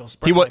 Shawn Michaels.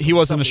 He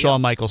wasn't a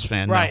Shawn Michaels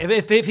fan. Right. No.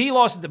 If he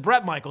lost it to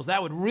Bret Michaels,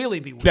 that would really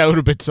be weird. That would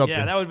have been something.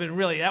 Yeah, that would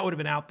have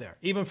been out there,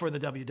 even for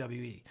the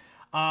WWE.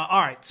 All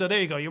right, so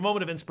there you go. Your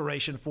moment of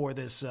inspiration for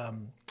this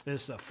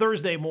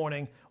Thursday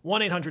morning.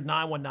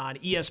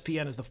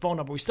 1-800-919-ESPN is the phone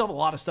number. We still have a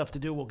lot of stuff to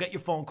do. We'll get your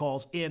phone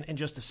calls in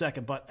just a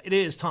second, but it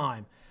is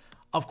time,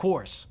 of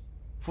course,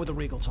 for the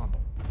Regal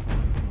Tumble.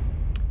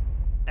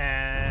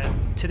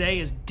 And today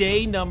is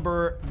day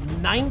number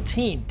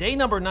 19. Day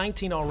number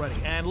 19 already.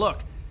 And look,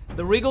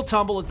 the Regal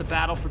Tumble is the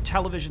battle for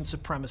television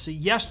supremacy.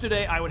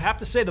 Yesterday, I would have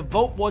to say the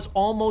vote was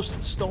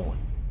almost stolen.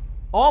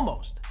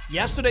 Almost.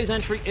 Yesterday's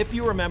entry, if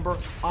you remember,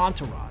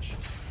 Entourage.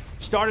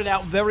 Started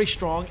out very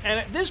strong, and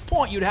at this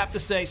point you'd have to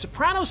say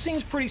Sopranos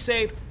seems pretty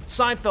safe,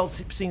 Seinfeld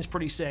seems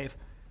pretty safe,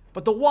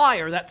 but The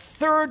Wire, that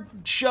third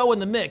show in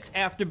the mix,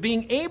 after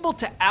being able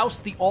to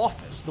oust The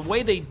Office the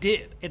way they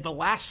did in the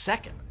last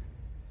second,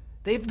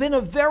 they've been a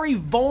very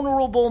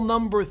vulnerable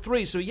number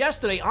 3. So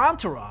yesterday,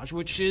 Entourage,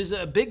 which is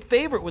a big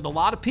favorite with a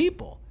lot of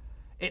people,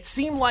 it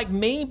seemed like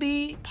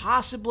maybe,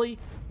 possibly,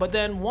 but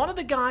then one of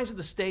the guys at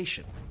the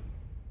station,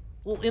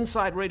 a little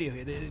inside radio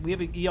here. We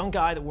have a young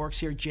guy that works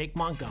here, Jake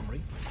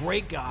Montgomery.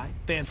 Great guy,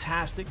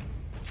 fantastic.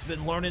 He's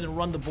been learning to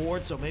run the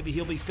board, so maybe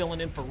he'll be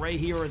filling in for Ray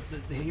here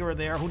or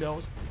there. Who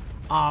knows?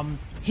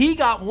 He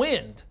got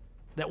wind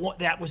that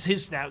was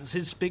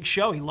his big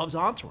show. He loves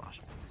Entourage.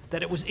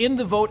 That it was in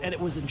the vote and it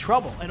was in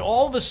trouble. And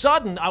all of a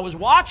sudden, I was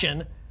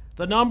watching.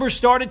 The numbers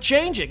started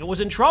changing. It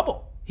was in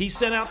trouble. He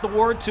sent out the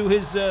word to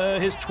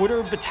his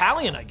Twitter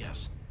battalion, I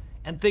guess,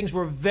 and things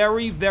were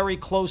very, very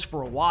close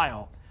for a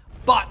while.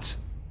 But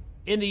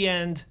in the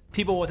end,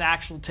 people with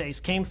actual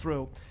taste came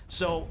through.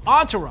 So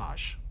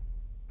Entourage,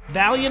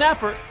 valiant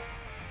effort,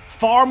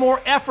 far more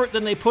effort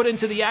than they put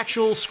into the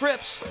actual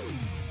scripts,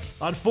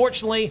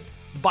 unfortunately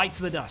bites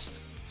the dust.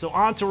 So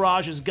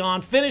Entourage is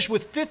gone. Finished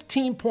with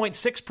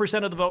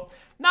 15.6% of the vote.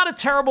 Not a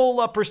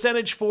terrible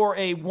percentage for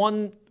a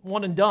one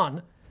and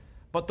done,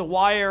 but The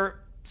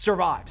Wire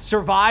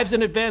survives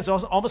in advance,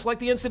 almost like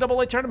the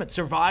NCAA tournament,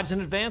 survives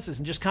and advances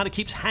and just kind of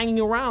keeps hanging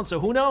around.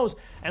 So who knows?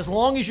 As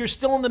long as you're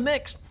still in the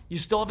mix, you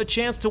still have a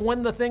chance to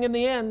win the thing in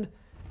the end.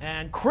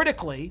 And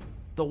critically,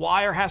 The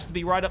Wire has to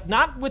be right up,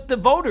 not with the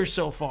voters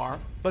so far,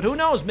 but who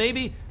knows?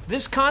 Maybe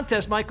this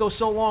contest might go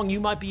so long you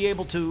might be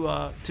able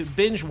to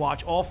binge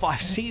watch all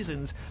 5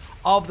 seasons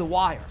of The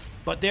Wire.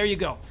 But there you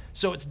go.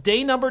 So it's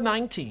day number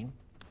 19.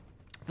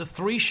 The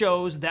 3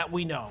 shows that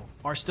we know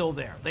are still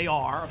there. They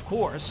are, of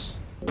course,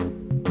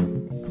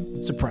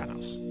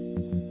 Sopranos,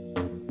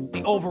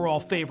 the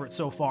overall favorite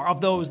so far of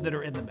those that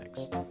are in the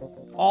mix.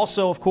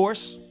 Also, of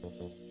course,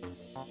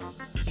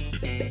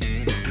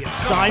 we have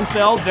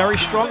Seinfeld, very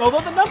strong, although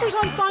the numbers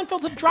on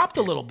Seinfeld have dropped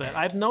a little bit.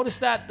 I've noticed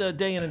that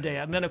day in and day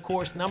out. And then, of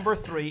course, number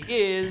 3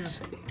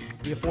 is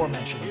the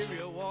aforementioned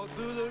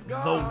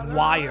The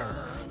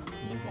Wire.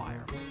 The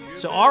Wire.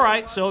 So, all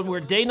right, so we're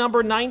day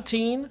number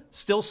 19.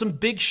 Still some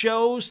big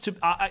shows to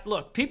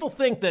look. People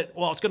think that,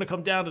 well, it's going to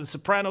come down to The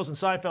Sopranos and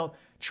Seinfeld.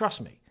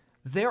 Trust me,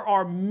 there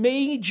are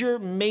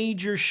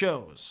major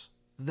shows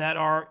that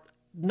are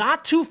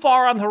not too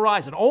far on the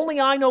horizon.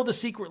 Only I know the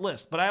secret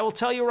list, but I will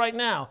tell you right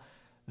now,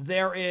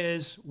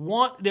 there's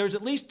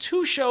at least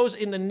 2 shows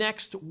in the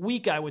next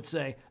week, I would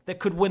say, that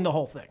could win the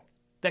whole thing.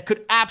 That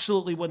could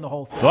absolutely win the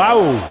whole thing.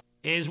 Wow.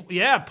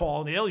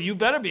 Paul Neal, you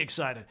better be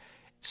excited.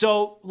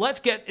 So let's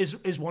get,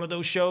 is one of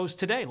those shows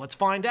today. Let's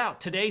find out.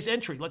 Today's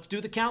entry. Let's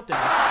do the countdown.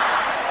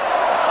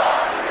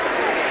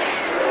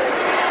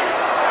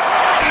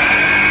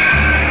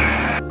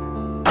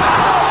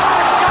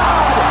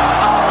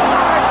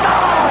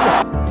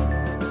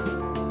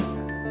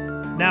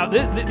 Now,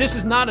 this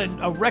is not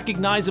a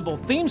recognizable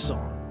theme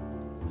song,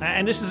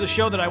 and this is a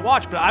show that I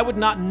watch, but I would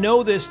not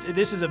know this.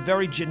 This is a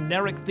very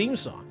generic theme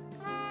song.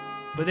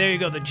 But there you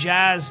go, the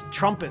jazz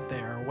trumpet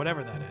there, or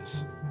whatever that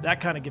is.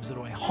 That kind of gives it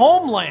away.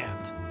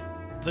 Homeland,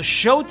 the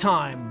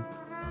Showtime.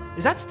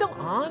 Is that still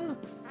on?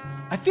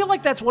 I feel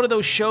like that's one of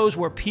those shows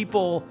where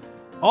people,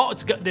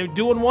 they're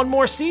doing one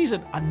more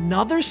season.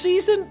 Another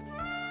season?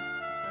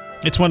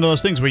 It's one of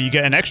those things where you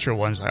get an extra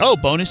one. It's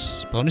like,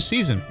 bonus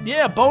season.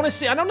 Yeah, bonus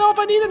season. I don't know if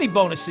I need any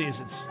bonus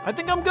seasons. I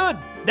think I'm good.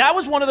 That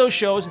was one of those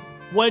shows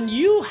when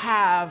your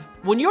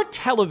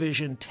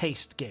television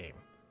taste game,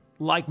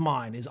 like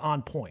mine, is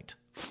on point.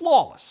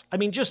 Flawless. I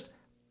mean, just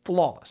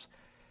flawless.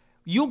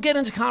 You'll get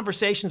into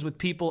conversations with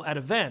people at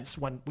events,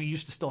 when we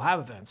used to still have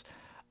events,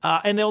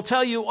 and they'll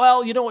tell you,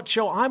 well, you know what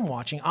show I'm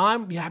watching?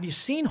 Have you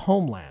seen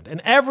Homeland? And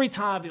every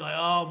time I'll be like,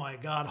 oh my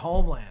God,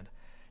 Homeland.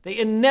 They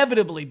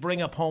inevitably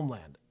bring up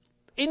Homeland.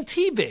 In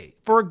TV,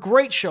 for a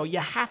great show, you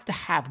have to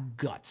have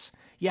guts.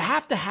 You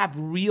have to have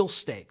real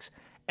stakes.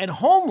 And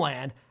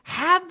Homeland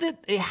had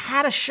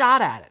a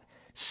shot at it.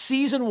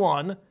 Season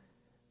 1,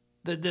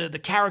 the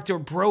character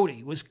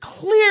Brody was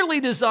clearly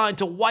designed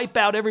to wipe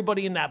out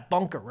everybody in that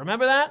bunker.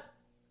 Remember that?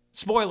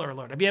 Spoiler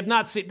alert. If you have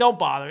not seen, don't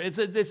bother. It's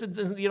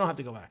you don't have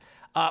to go back.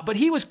 But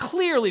he was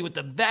clearly, with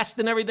the vest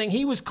and everything,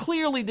 he was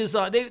clearly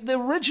designed. The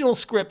original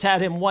script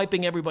had him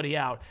wiping everybody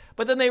out.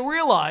 But then they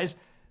realized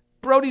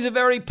Brody's a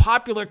very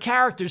popular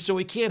character, so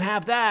we can't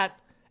have that.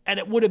 And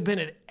it would have been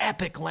an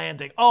epic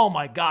landing. Oh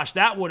my gosh,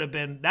 that would have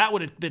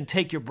been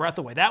take your breath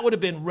away. That would have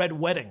been Red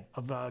Wedding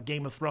of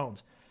Game of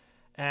Thrones.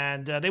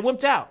 And they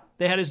wimped out.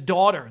 They had his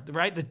daughter,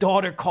 right? The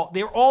daughter called.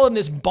 They were all in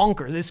this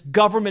bunker, this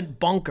government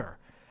bunker.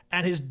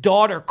 And his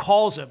daughter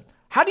calls him.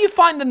 How do you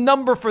find the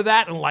number for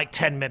that in like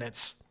 10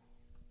 minutes?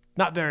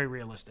 Not very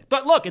realistic.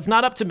 But look, it's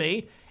not up to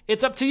me.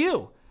 It's up to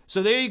you.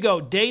 So there you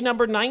go. Day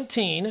number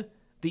 19.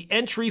 The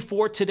entry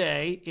for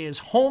today is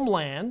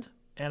Homeland,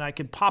 and I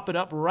can pop it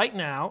up right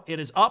now. It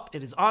is up.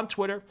 It is on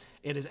Twitter.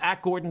 It is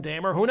at Gordon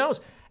Damer. Who knows?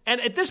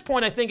 And at this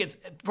point, I think it's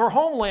for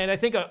Homeland. I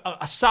think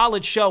a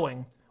solid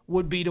showing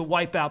would be to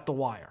wipe out The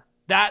Wire.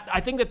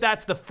 I think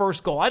that's the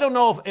first goal. I don't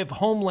know if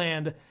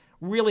Homeland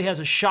really has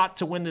a shot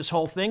to win this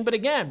whole thing, but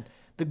again,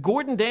 the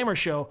Gordon Damer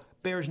Show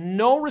bears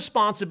no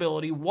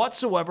responsibility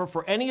whatsoever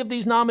for any of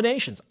these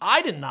nominations.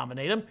 I didn't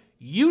nominate them.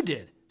 You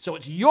did. So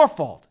it's your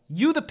fault.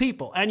 You, the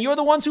people, and you're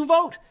the ones who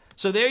vote.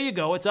 So there you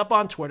go. It's up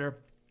on Twitter.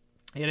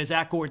 It is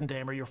at Gordon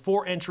Damer. Your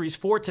 4 entries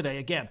for today.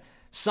 Again,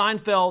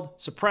 Seinfeld,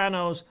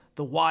 Sopranos,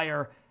 The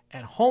Wire,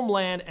 and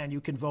Homeland. And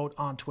you can vote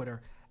on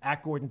Twitter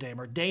at Gordon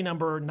Damer. Day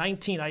number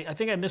 19. I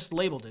think I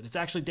mislabeled it. It's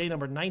actually day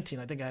number 19.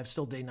 I think I have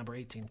still day number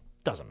 18.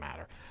 Doesn't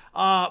matter.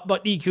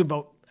 But you can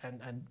vote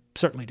and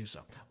certainly do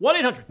so.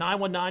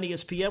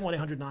 1-800-919-ESPN,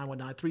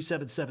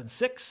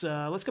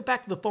 1-800-919-3776. Let's get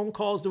back to the phone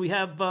calls. Do we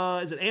have,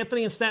 is it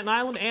Anthony in Staten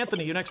Island?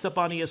 Anthony, you're next up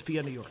on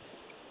ESPN New York.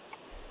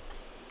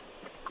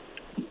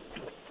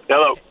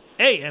 Hello.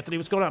 Hey, Anthony,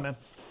 what's going on, man?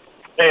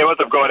 Hey, what's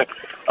up, Gordon?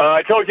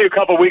 I told you a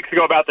couple weeks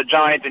ago about the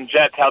Giants and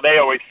Jets, how they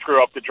always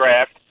screw up the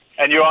draft,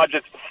 and you are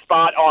just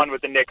spot on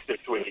with the Knicks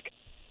this week.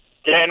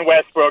 Getting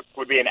Westbrook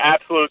would be an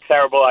absolute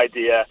terrible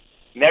idea.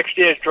 Next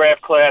year's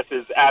draft class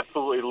is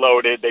absolutely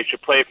loaded. They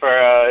should play for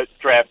a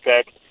draft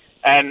pick.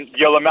 And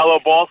your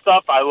LaMelo Ball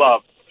stuff, I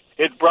love.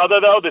 His brother,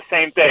 though, the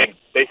same thing.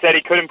 They said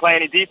he couldn't play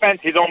any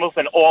defense. He's almost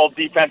an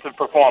all-defensive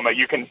performer.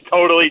 You can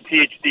totally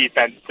teach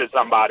defense to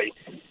somebody.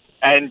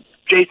 And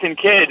Jason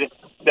Kidd,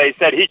 they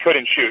said he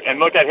couldn't shoot. And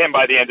look at him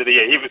by the end of the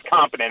year. He was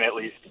competent at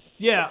least.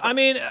 Yeah, I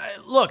mean,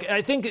 look,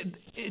 I think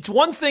it's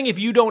one thing if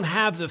you don't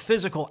have the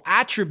physical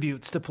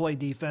attributes to play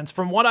defense.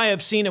 From what I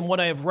have seen and what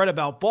I have read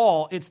about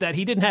Ball, it's that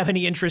he didn't have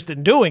any interest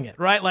in doing it,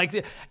 right?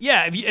 Like,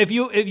 yeah, if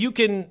you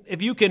can,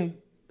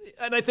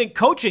 and I think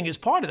coaching is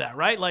part of that,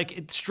 right? Like,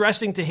 it's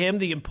stressing to him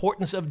the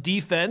importance of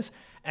defense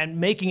and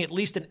making at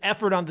least an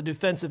effort on the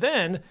defensive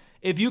end.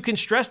 If you can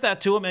stress that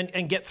to him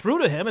and get through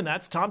to him, and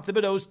that's Tom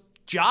Thibodeau's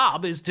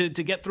job, is to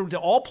get through to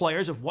all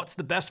players of what's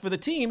the best for the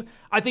team,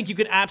 I think you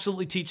can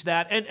absolutely teach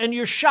that. And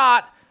your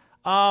shot,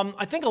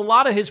 I think a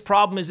lot of his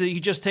problem is that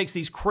he just takes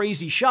these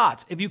crazy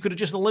shots. If you could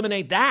just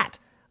eliminate that,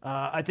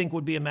 I think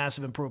would be a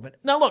massive improvement.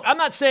 Now, look, I'm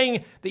not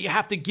saying that you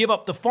have to give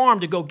up the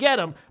farm to go get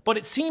him, but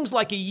it seems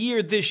like a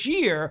year this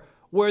year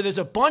where there's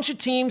a bunch of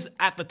teams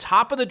at the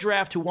top of the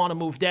draft who want to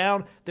move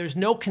down. There's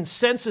no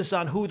consensus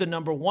on who the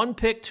number 1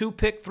 pick, 2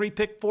 pick, 3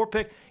 pick, 4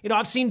 pick. You know,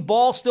 I've seen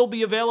Ball still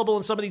be available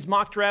in some of these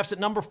mock drafts at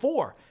number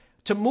 4.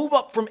 To move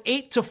up from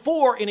 8 to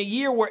 4 in a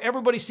year where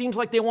everybody seems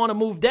like they want to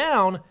move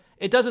down,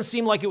 it doesn't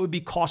seem like it would be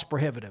cost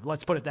prohibitive.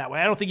 Let's put it that way.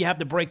 I don't think you have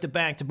to break the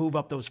bank to move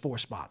up those 4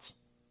 spots.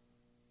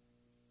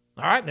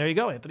 All right, there you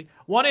go, Anthony.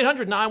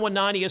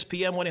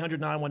 1-800-919-ESPN,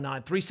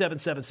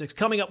 1-800-919-3776.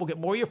 Coming up, we'll get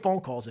more of your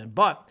phone calls in.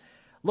 But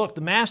look,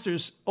 the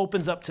Masters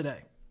opens up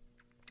today,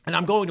 and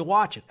I'm going to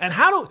watch it. And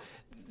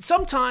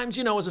sometimes,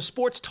 you know, as a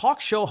sports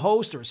talk show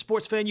host or a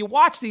sports fan, you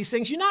watch these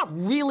things, you're not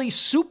really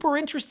super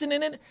interested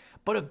in it,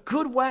 but a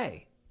good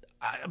way,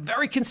 a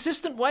very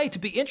consistent way to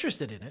be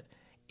interested in it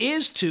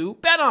is to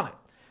bet on it.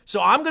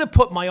 So I'm going to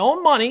put my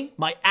own money,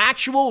 my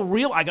actual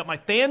real, I got my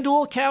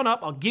FanDuel account up.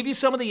 I'll give you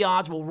some of the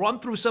odds. We'll run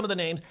through some of the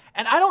names.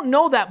 And I don't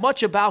know that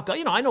much about,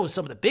 you know, I know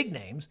some of the big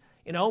names,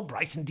 you know,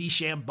 Bryson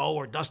DeChambeau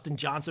or Dustin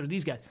Johnson or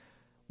these guys.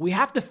 We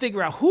have to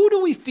figure out who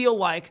do we feel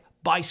like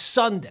by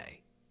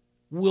Sunday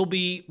will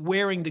be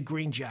wearing the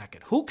green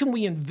jacket? Who can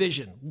we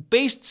envision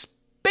based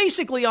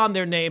basically on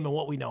their name and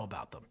what we know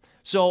about them?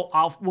 So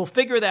we'll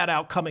figure that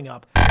out coming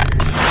up.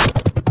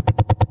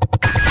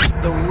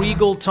 The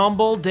Regal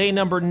Tumble, day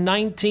number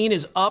 19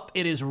 is up.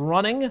 It is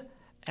running,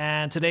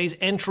 and today's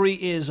entry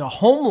is a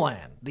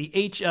Homeland, the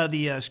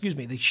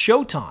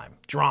Showtime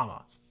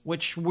drama,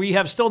 which we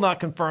have still not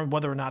confirmed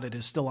whether or not it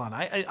is still on.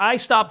 I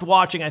stopped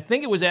watching. I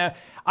think it was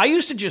I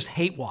used to just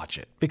hate watch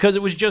it because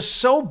it was just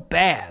so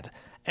bad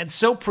and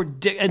so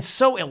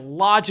so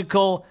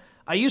illogical.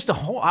 I used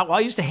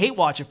to hate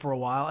watch it for a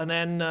while, and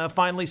then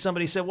finally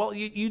somebody said, "Well,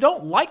 you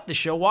don't like the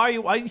show. Why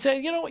are you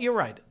say, you know what? You're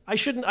right. I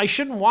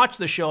shouldn't watch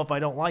the show if I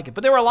don't like it."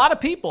 But there are a lot of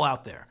people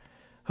out there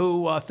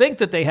who think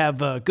that they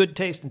have good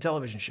taste in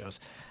television shows,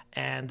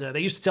 and they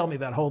used to tell me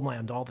about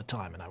Homeland all the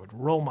time, and I would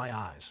roll my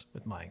eyes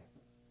with my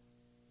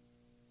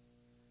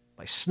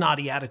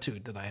snotty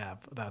attitude that I have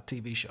about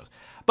TV shows.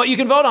 But you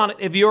can vote on it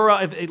if you're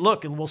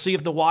look, and we'll see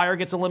if The Wire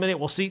gets eliminated.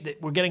 We'll see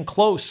that we're getting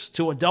close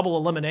to a double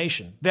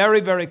elimination. Very,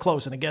 very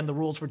close. And again, the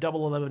rules for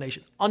double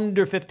elimination,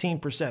 under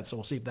 15%. So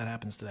we'll see if that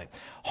happens today.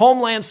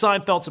 Homeland,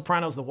 Seinfeld,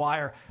 Sopranos, The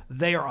Wire,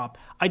 they are up.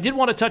 I did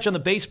want to touch on the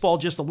baseball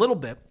just a little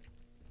bit.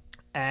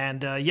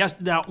 And yes,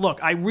 now look,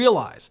 I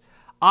realize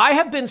I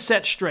have been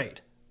set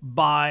straight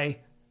by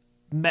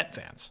Met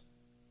fans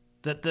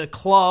that the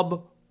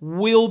club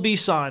will be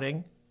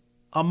signing,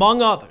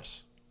 among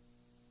others,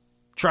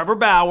 Trevor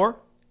Bauer,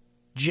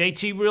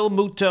 JT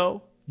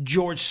Realmuto,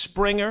 George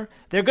Springer.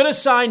 They're going to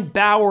sign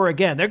Bauer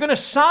again. They're going to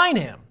sign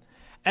him,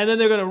 and then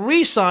they're going to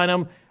re-sign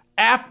him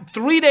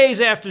 3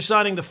 days after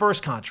signing the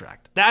first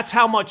contract. That's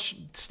how much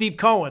Steve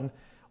Cohen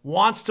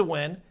wants to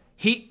win.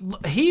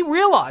 He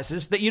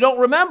realizes that you don't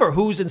remember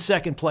who's in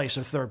second place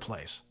or third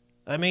place.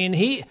 I mean,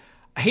 he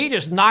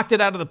just knocked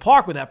it out of the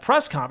park with that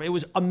press conference. It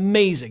was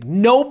amazing.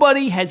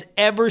 Nobody has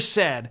ever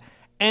said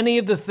any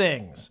of the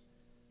things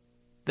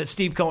that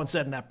Steve Cohen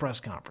said in that press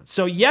conference.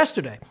 So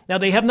yesterday, now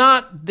they have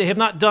not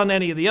done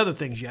any of the other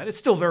things yet. It's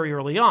still very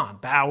early on,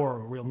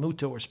 Bauer or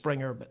Realmuto or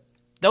Springer, but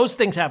those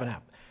things haven't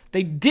happened.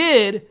 They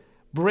did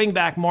bring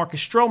back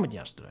Marcus Stroman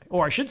yesterday,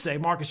 or I should say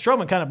Marcus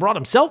Stroman kind of brought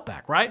himself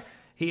back, right?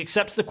 He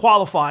accepts the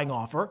qualifying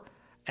offer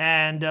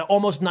and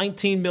almost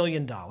 $19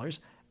 million.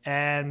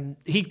 And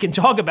he can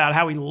talk about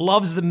how he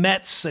loves the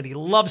Mets and he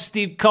loves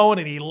Steve Cohen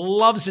and he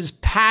loves his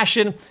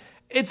passion.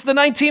 It's the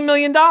 $19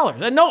 million.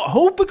 And no,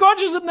 who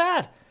begrudges him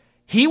that?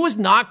 He was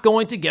not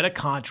going to get a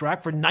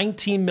contract for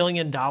 $19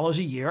 million a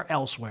year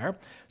elsewhere,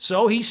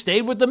 so he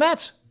stayed with the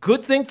Mets.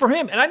 Good thing for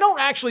him. And I don't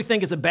actually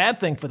think it's a bad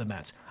thing for the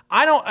Mets.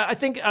 I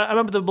think I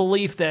remember the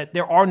belief that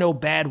there are no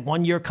bad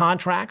one-year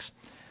contracts.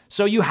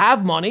 So you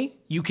have money,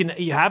 you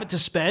have it to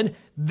spend.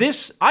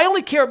 I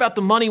only care about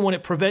the money when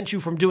it prevents you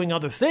from doing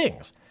other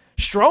things.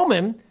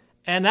 Stroman,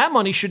 and that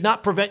money should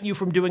not prevent you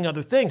from doing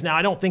other things. Now,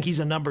 I don't think he's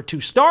a number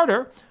 2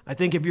 starter. I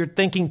think if you're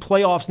thinking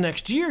playoffs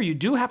next year, you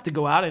do have to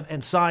go out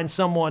and sign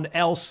someone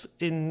else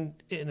in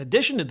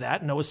addition to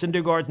that. Noah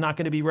Syndergaard's not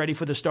going to be ready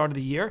for the start of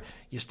the year.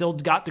 You still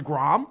got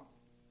DeGrom.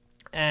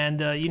 And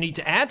you need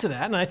to add to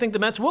that, and I think the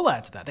Mets will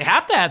add to that. They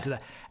have to add to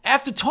that.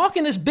 After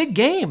talking this big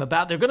game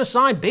about they're going to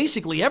sign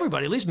basically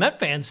everybody, at least Met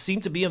fans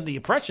seem to be of the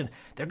impression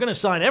they're going to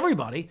sign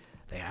everybody,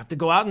 they have to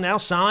go out and now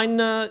sign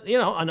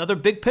another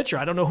big pitcher.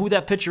 I don't know who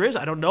that pitcher is.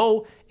 I don't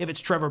know if it's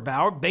Trevor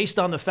Bauer. Based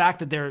on the fact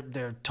that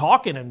they're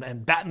talking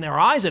and batting their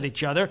eyes at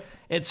each other,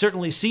 it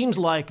certainly seems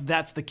like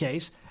that's the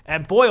case.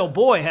 And boy, oh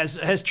boy,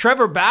 has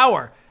Trevor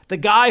Bauer, the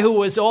guy who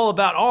was all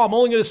about, I'm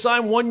only going to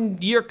sign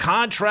 1-year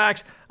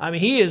contracts. I mean,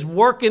 he is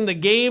working the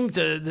game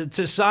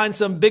to sign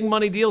some big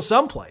money deal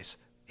someplace.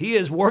 He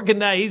is working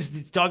that.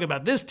 He's talking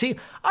about this team.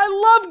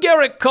 I love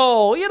Garrett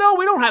Cole. We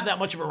don't have that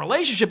much of a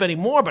relationship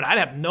anymore, but I'd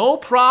have no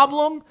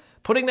problem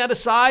putting that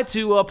aside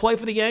to play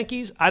for the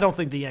Yankees. I don't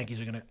think the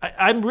Yankees are going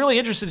to. I'm really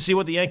interested to see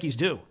what the Yankees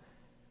do.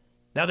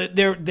 Now,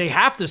 they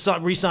have to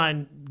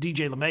re-sign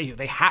DJ LeMahieu.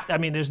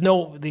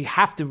 They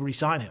have to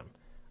re-sign him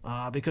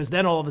because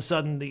then all of a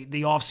sudden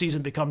the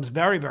offseason becomes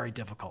very, very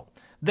difficult.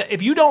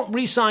 If you don't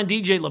re-sign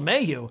DJ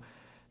LeMahieu,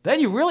 then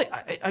you really,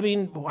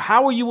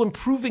 how are you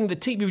improving the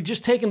team? You've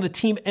just taken the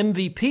team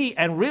MVP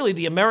and really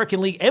the American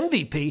League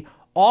MVP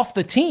off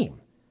the team.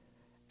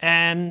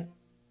 And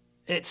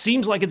it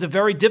seems like it's a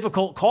very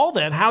difficult call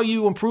then, how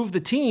you improve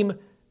the team,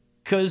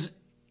 because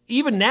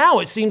even now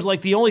it seems like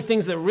the only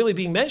things that are really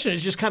being mentioned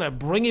is just kind of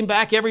bringing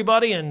back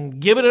everybody and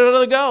giving it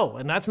another go.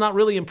 And that's not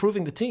really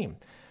improving the team.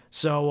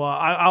 So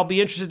I'll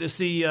be interested to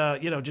see,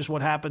 just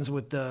what happens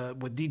with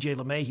DJ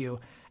LeMahieu.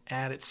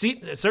 And it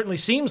certainly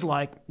seems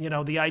like,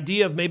 the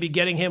idea of maybe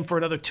getting him for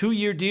another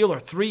 2-year deal or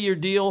 3-year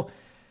deal,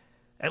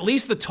 at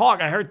least the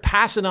talk, I heard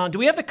Passan on. Do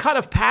we have the cut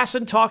of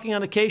Passan talking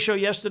on the K show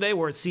yesterday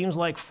where it seems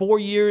like 4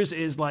 years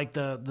is like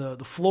the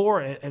floor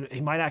and he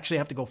might actually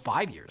have to go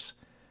 5 years?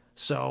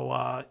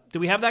 So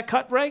do we have that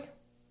cut, Ray?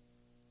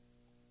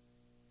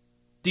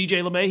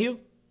 DJ LeMahieu?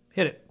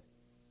 Hit it.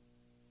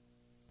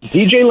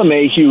 DJ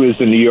LeMahieu is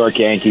the New York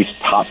Yankees'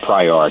 top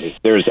priority.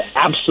 There's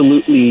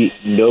absolutely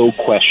no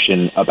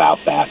question about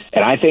that.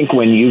 And I think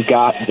when you've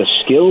got the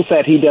skills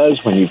that he does,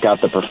 when you've got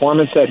the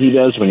performance that he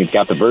does, when you've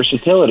got the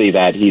versatility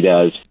that he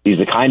does, he's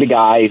the kind of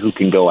guy who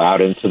can go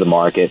out into the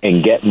market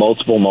and get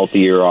multiple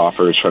multi-year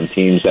offers from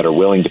teams that are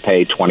willing to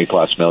pay $20+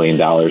 million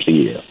a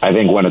year. I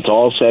think when it's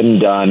all said and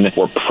done,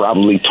 we're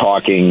probably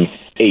talking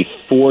a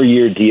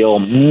 4-year deal,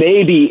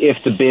 maybe if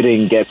the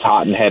bidding gets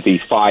hot and heavy,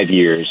 5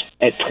 years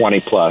at 20+.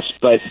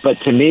 But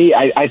to me,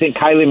 I think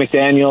Kylie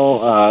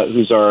McDaniel,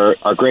 who's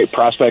our great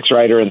prospects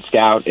writer and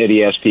scout at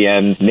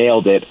ESPN,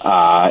 nailed it.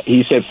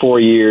 He said 4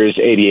 years,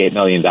 $88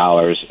 million.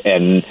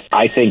 And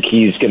I think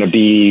he's going to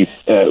be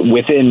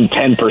within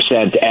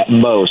 10% at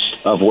most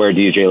of where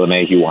DJ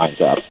LeMahieu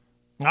winds up.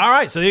 All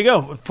right, so there you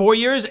go. 4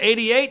 years,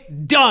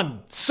 88,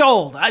 done,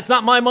 sold. It's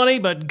not my money,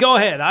 but go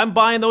ahead. I'm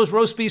buying those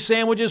roast beef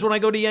sandwiches when I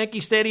go to Yankee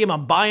Stadium.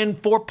 I'm buying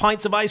 4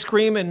 pints of ice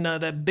cream and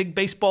that big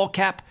baseball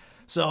cap.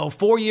 So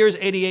 4 years,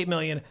 $88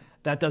 million.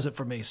 That does it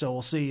for me. So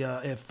we'll see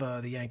if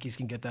the Yankees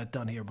can get that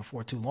done here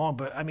before too long.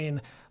 But,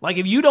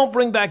 if you don't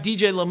bring back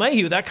DJ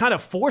LeMahieu, that kind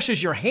of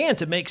forces your hand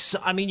to make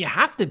 – you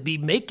have to be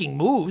making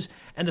moves.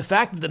 And the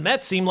fact that the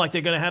Mets seem like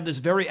they're going to have this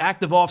very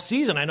active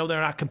offseason, I know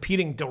they're not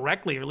competing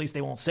directly, or at least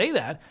they won't say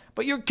that,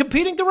 but you're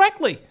competing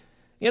directly.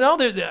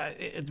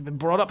 It's been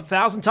brought up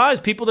 1,000 times.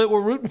 People that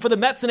were rooting for the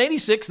Mets in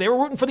 '86, they were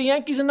rooting for the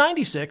Yankees in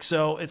 '96.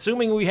 So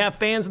assuming we have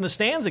fans in the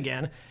stands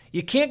again,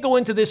 you can't go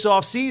into this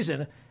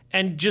offseason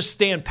and just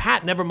stand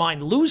pat, never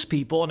mind lose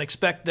people, and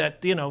expect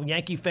that,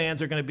 Yankee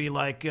fans are going to be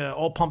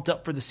all pumped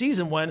up for the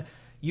season when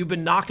you've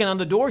been knocking on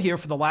the door here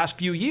for the last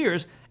few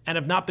years and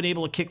have not been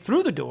able to kick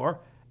through the door.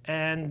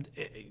 And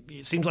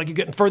it seems like you're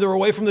getting further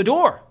away from the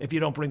door if you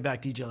don't bring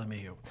back DJ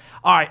LeMahieu.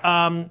 All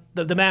right,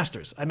 the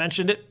Masters. I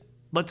mentioned it.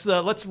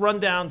 Let's run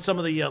down some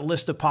of the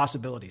list of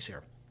possibilities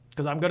here,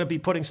 because I'm going to be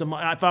putting some.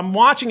 If I'm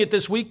watching it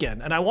this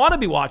weekend, and I want to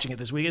be watching it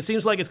this week, it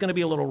seems like it's going to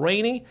be a little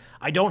rainy.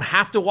 I don't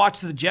have to watch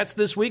the Jets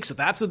this week, so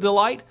that's a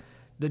delight.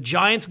 The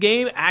Giants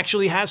game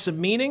actually has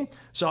some meaning,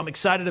 so I'm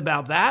excited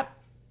about that.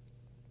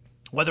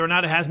 Whether or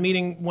not it has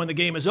meaning when the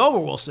game is over,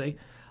 we'll see.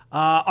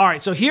 All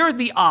right, so here are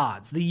the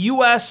odds. The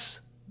U.S.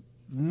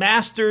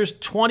 Masters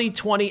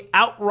 2020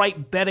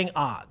 outright betting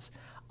odds.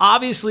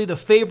 Obviously, the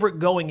favorite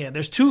going in.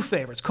 There's 2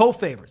 favorites,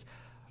 co-favorites.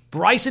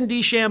 Bryson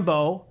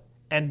DeChambeau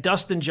and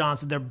Dustin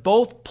Johnson. They're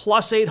both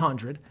plus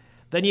 800.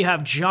 Then you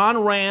have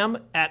John Ram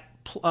at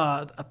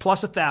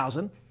plus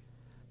 1,000.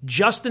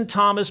 Justin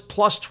Thomas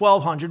plus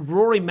 1,200.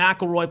 Rory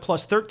McIlroy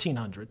plus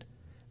 1,300.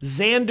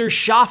 Xander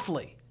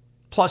Schauffele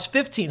plus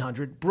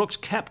 1,500. Brooks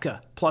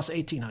Koepka plus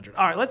 1,800.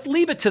 All right, let's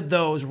leave it to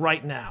those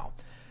right now.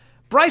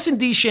 Bryson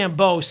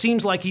DeChambeau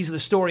seems like he's the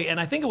story, and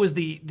I think it was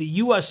the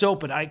U.S.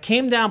 Open. I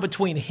came down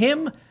between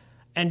him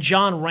and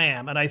John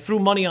Ram, and I threw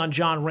money on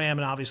John Ram,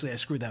 and obviously I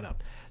screwed that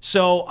up.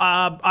 So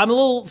I'm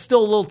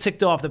still a little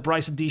ticked off that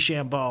Bryson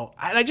DeChambeau.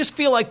 And I just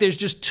feel like there's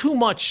just too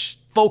much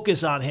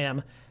focus on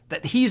him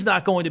that he's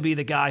not going to be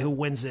the guy who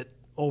wins it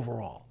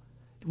overall.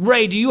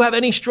 Ray, do you have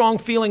any strong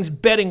feelings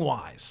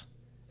betting-wise?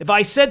 If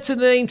I said the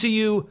name to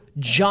you,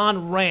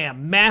 John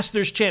Ram,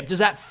 Masters champ, does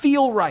that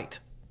feel right?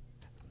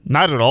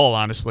 Not at all,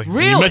 honestly.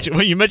 Really?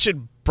 When you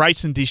mentioned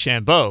Bryson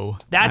DeChambeau.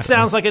 That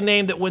sounds like a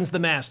name that wins the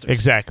Masters.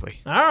 Exactly.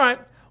 All right.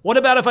 What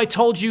about if I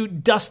told you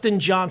Dustin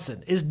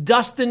Johnson? Is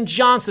Dustin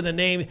Johnson a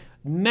name?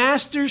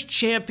 Masters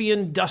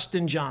champion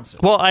Dustin Johnson.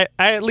 Well, I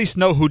at least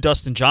know who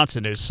Dustin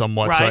Johnson is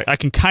somewhat, right. so I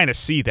can kind of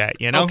see that,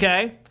 you know?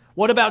 Okay.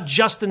 What about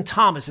Justin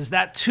Thomas? Is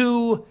that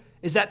too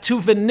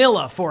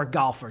vanilla for a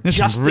golfer?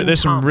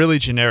 There's some really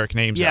generic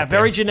names out there. Yeah,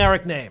 very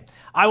generic name.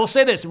 I will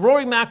say this.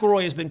 Rory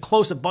McIlroy has been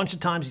close a bunch of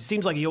times. He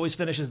seems like he always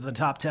finishes in the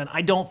top 10.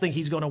 I don't think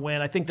he's going to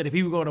win. I think that if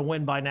he were going to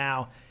win by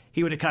now,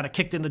 he would have kind of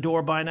kicked in the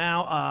door by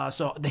now.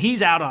 So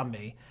he's out on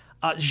me.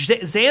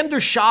 Xander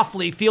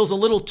Schauffele feels a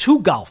little too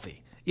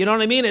golfy. You know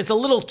what I mean? It's a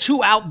little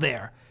too out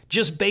there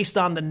just based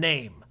on the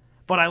name.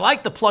 But I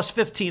like the plus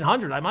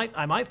 1,500.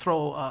 I might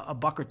throw a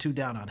buck or two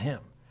down on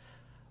him.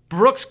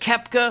 Brooks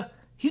Koepka,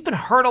 he's been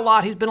hurt a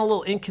lot. He's been a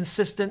little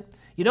inconsistent.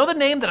 You know the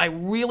name that I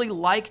really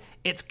like?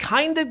 It's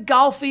kind of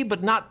golfy,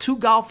 but not too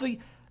golfy?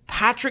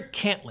 Patrick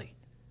Cantlay.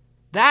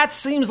 That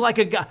seems like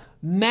a guy.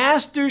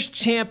 Masters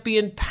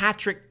champion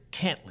Patrick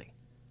Cantlay.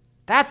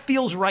 That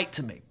feels right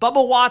to me.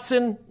 Bubba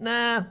Watson,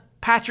 nah.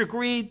 Patrick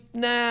Reed,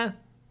 nah.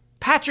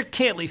 Patrick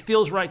Cantlay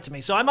feels right to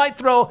me. So I might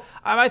throw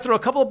a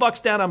couple of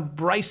bucks down on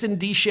Bryson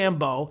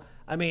DeChambeau.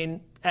 I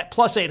mean, at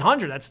plus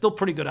 800, that's still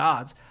pretty good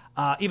odds,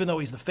 even though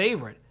he's the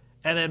favorite.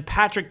 And then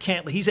Patrick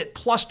Cantlay, he's at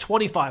plus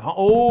 25.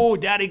 Oh,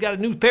 Daddy got a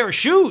new pair of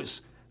shoes.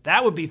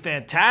 That would be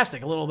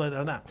fantastic. A little bit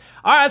of that.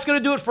 All right, that's going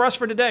to do it for us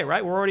for today,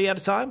 right? We're already out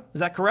of time.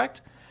 Is that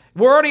correct?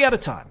 We're already out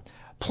of time.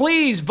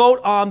 Please vote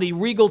on the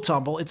Regal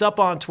Tumble. It's up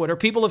on Twitter.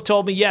 People have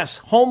told me, yes,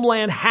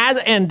 Homeland has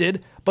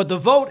ended, but the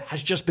vote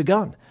has just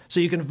begun. So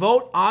you can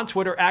vote on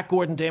Twitter at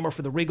Gordon Damer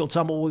for the Regal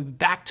Tumble. We'll be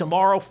back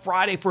tomorrow,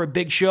 Friday, for a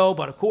big show.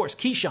 But, of course,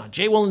 Keyshawn,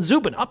 J. Will, and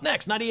Zubin up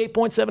next, 98.7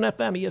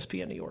 FM,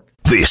 ESPN New York.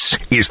 This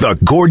is the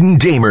Gordon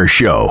Damer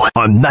Show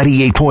on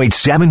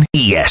 98.7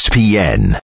 ESPN.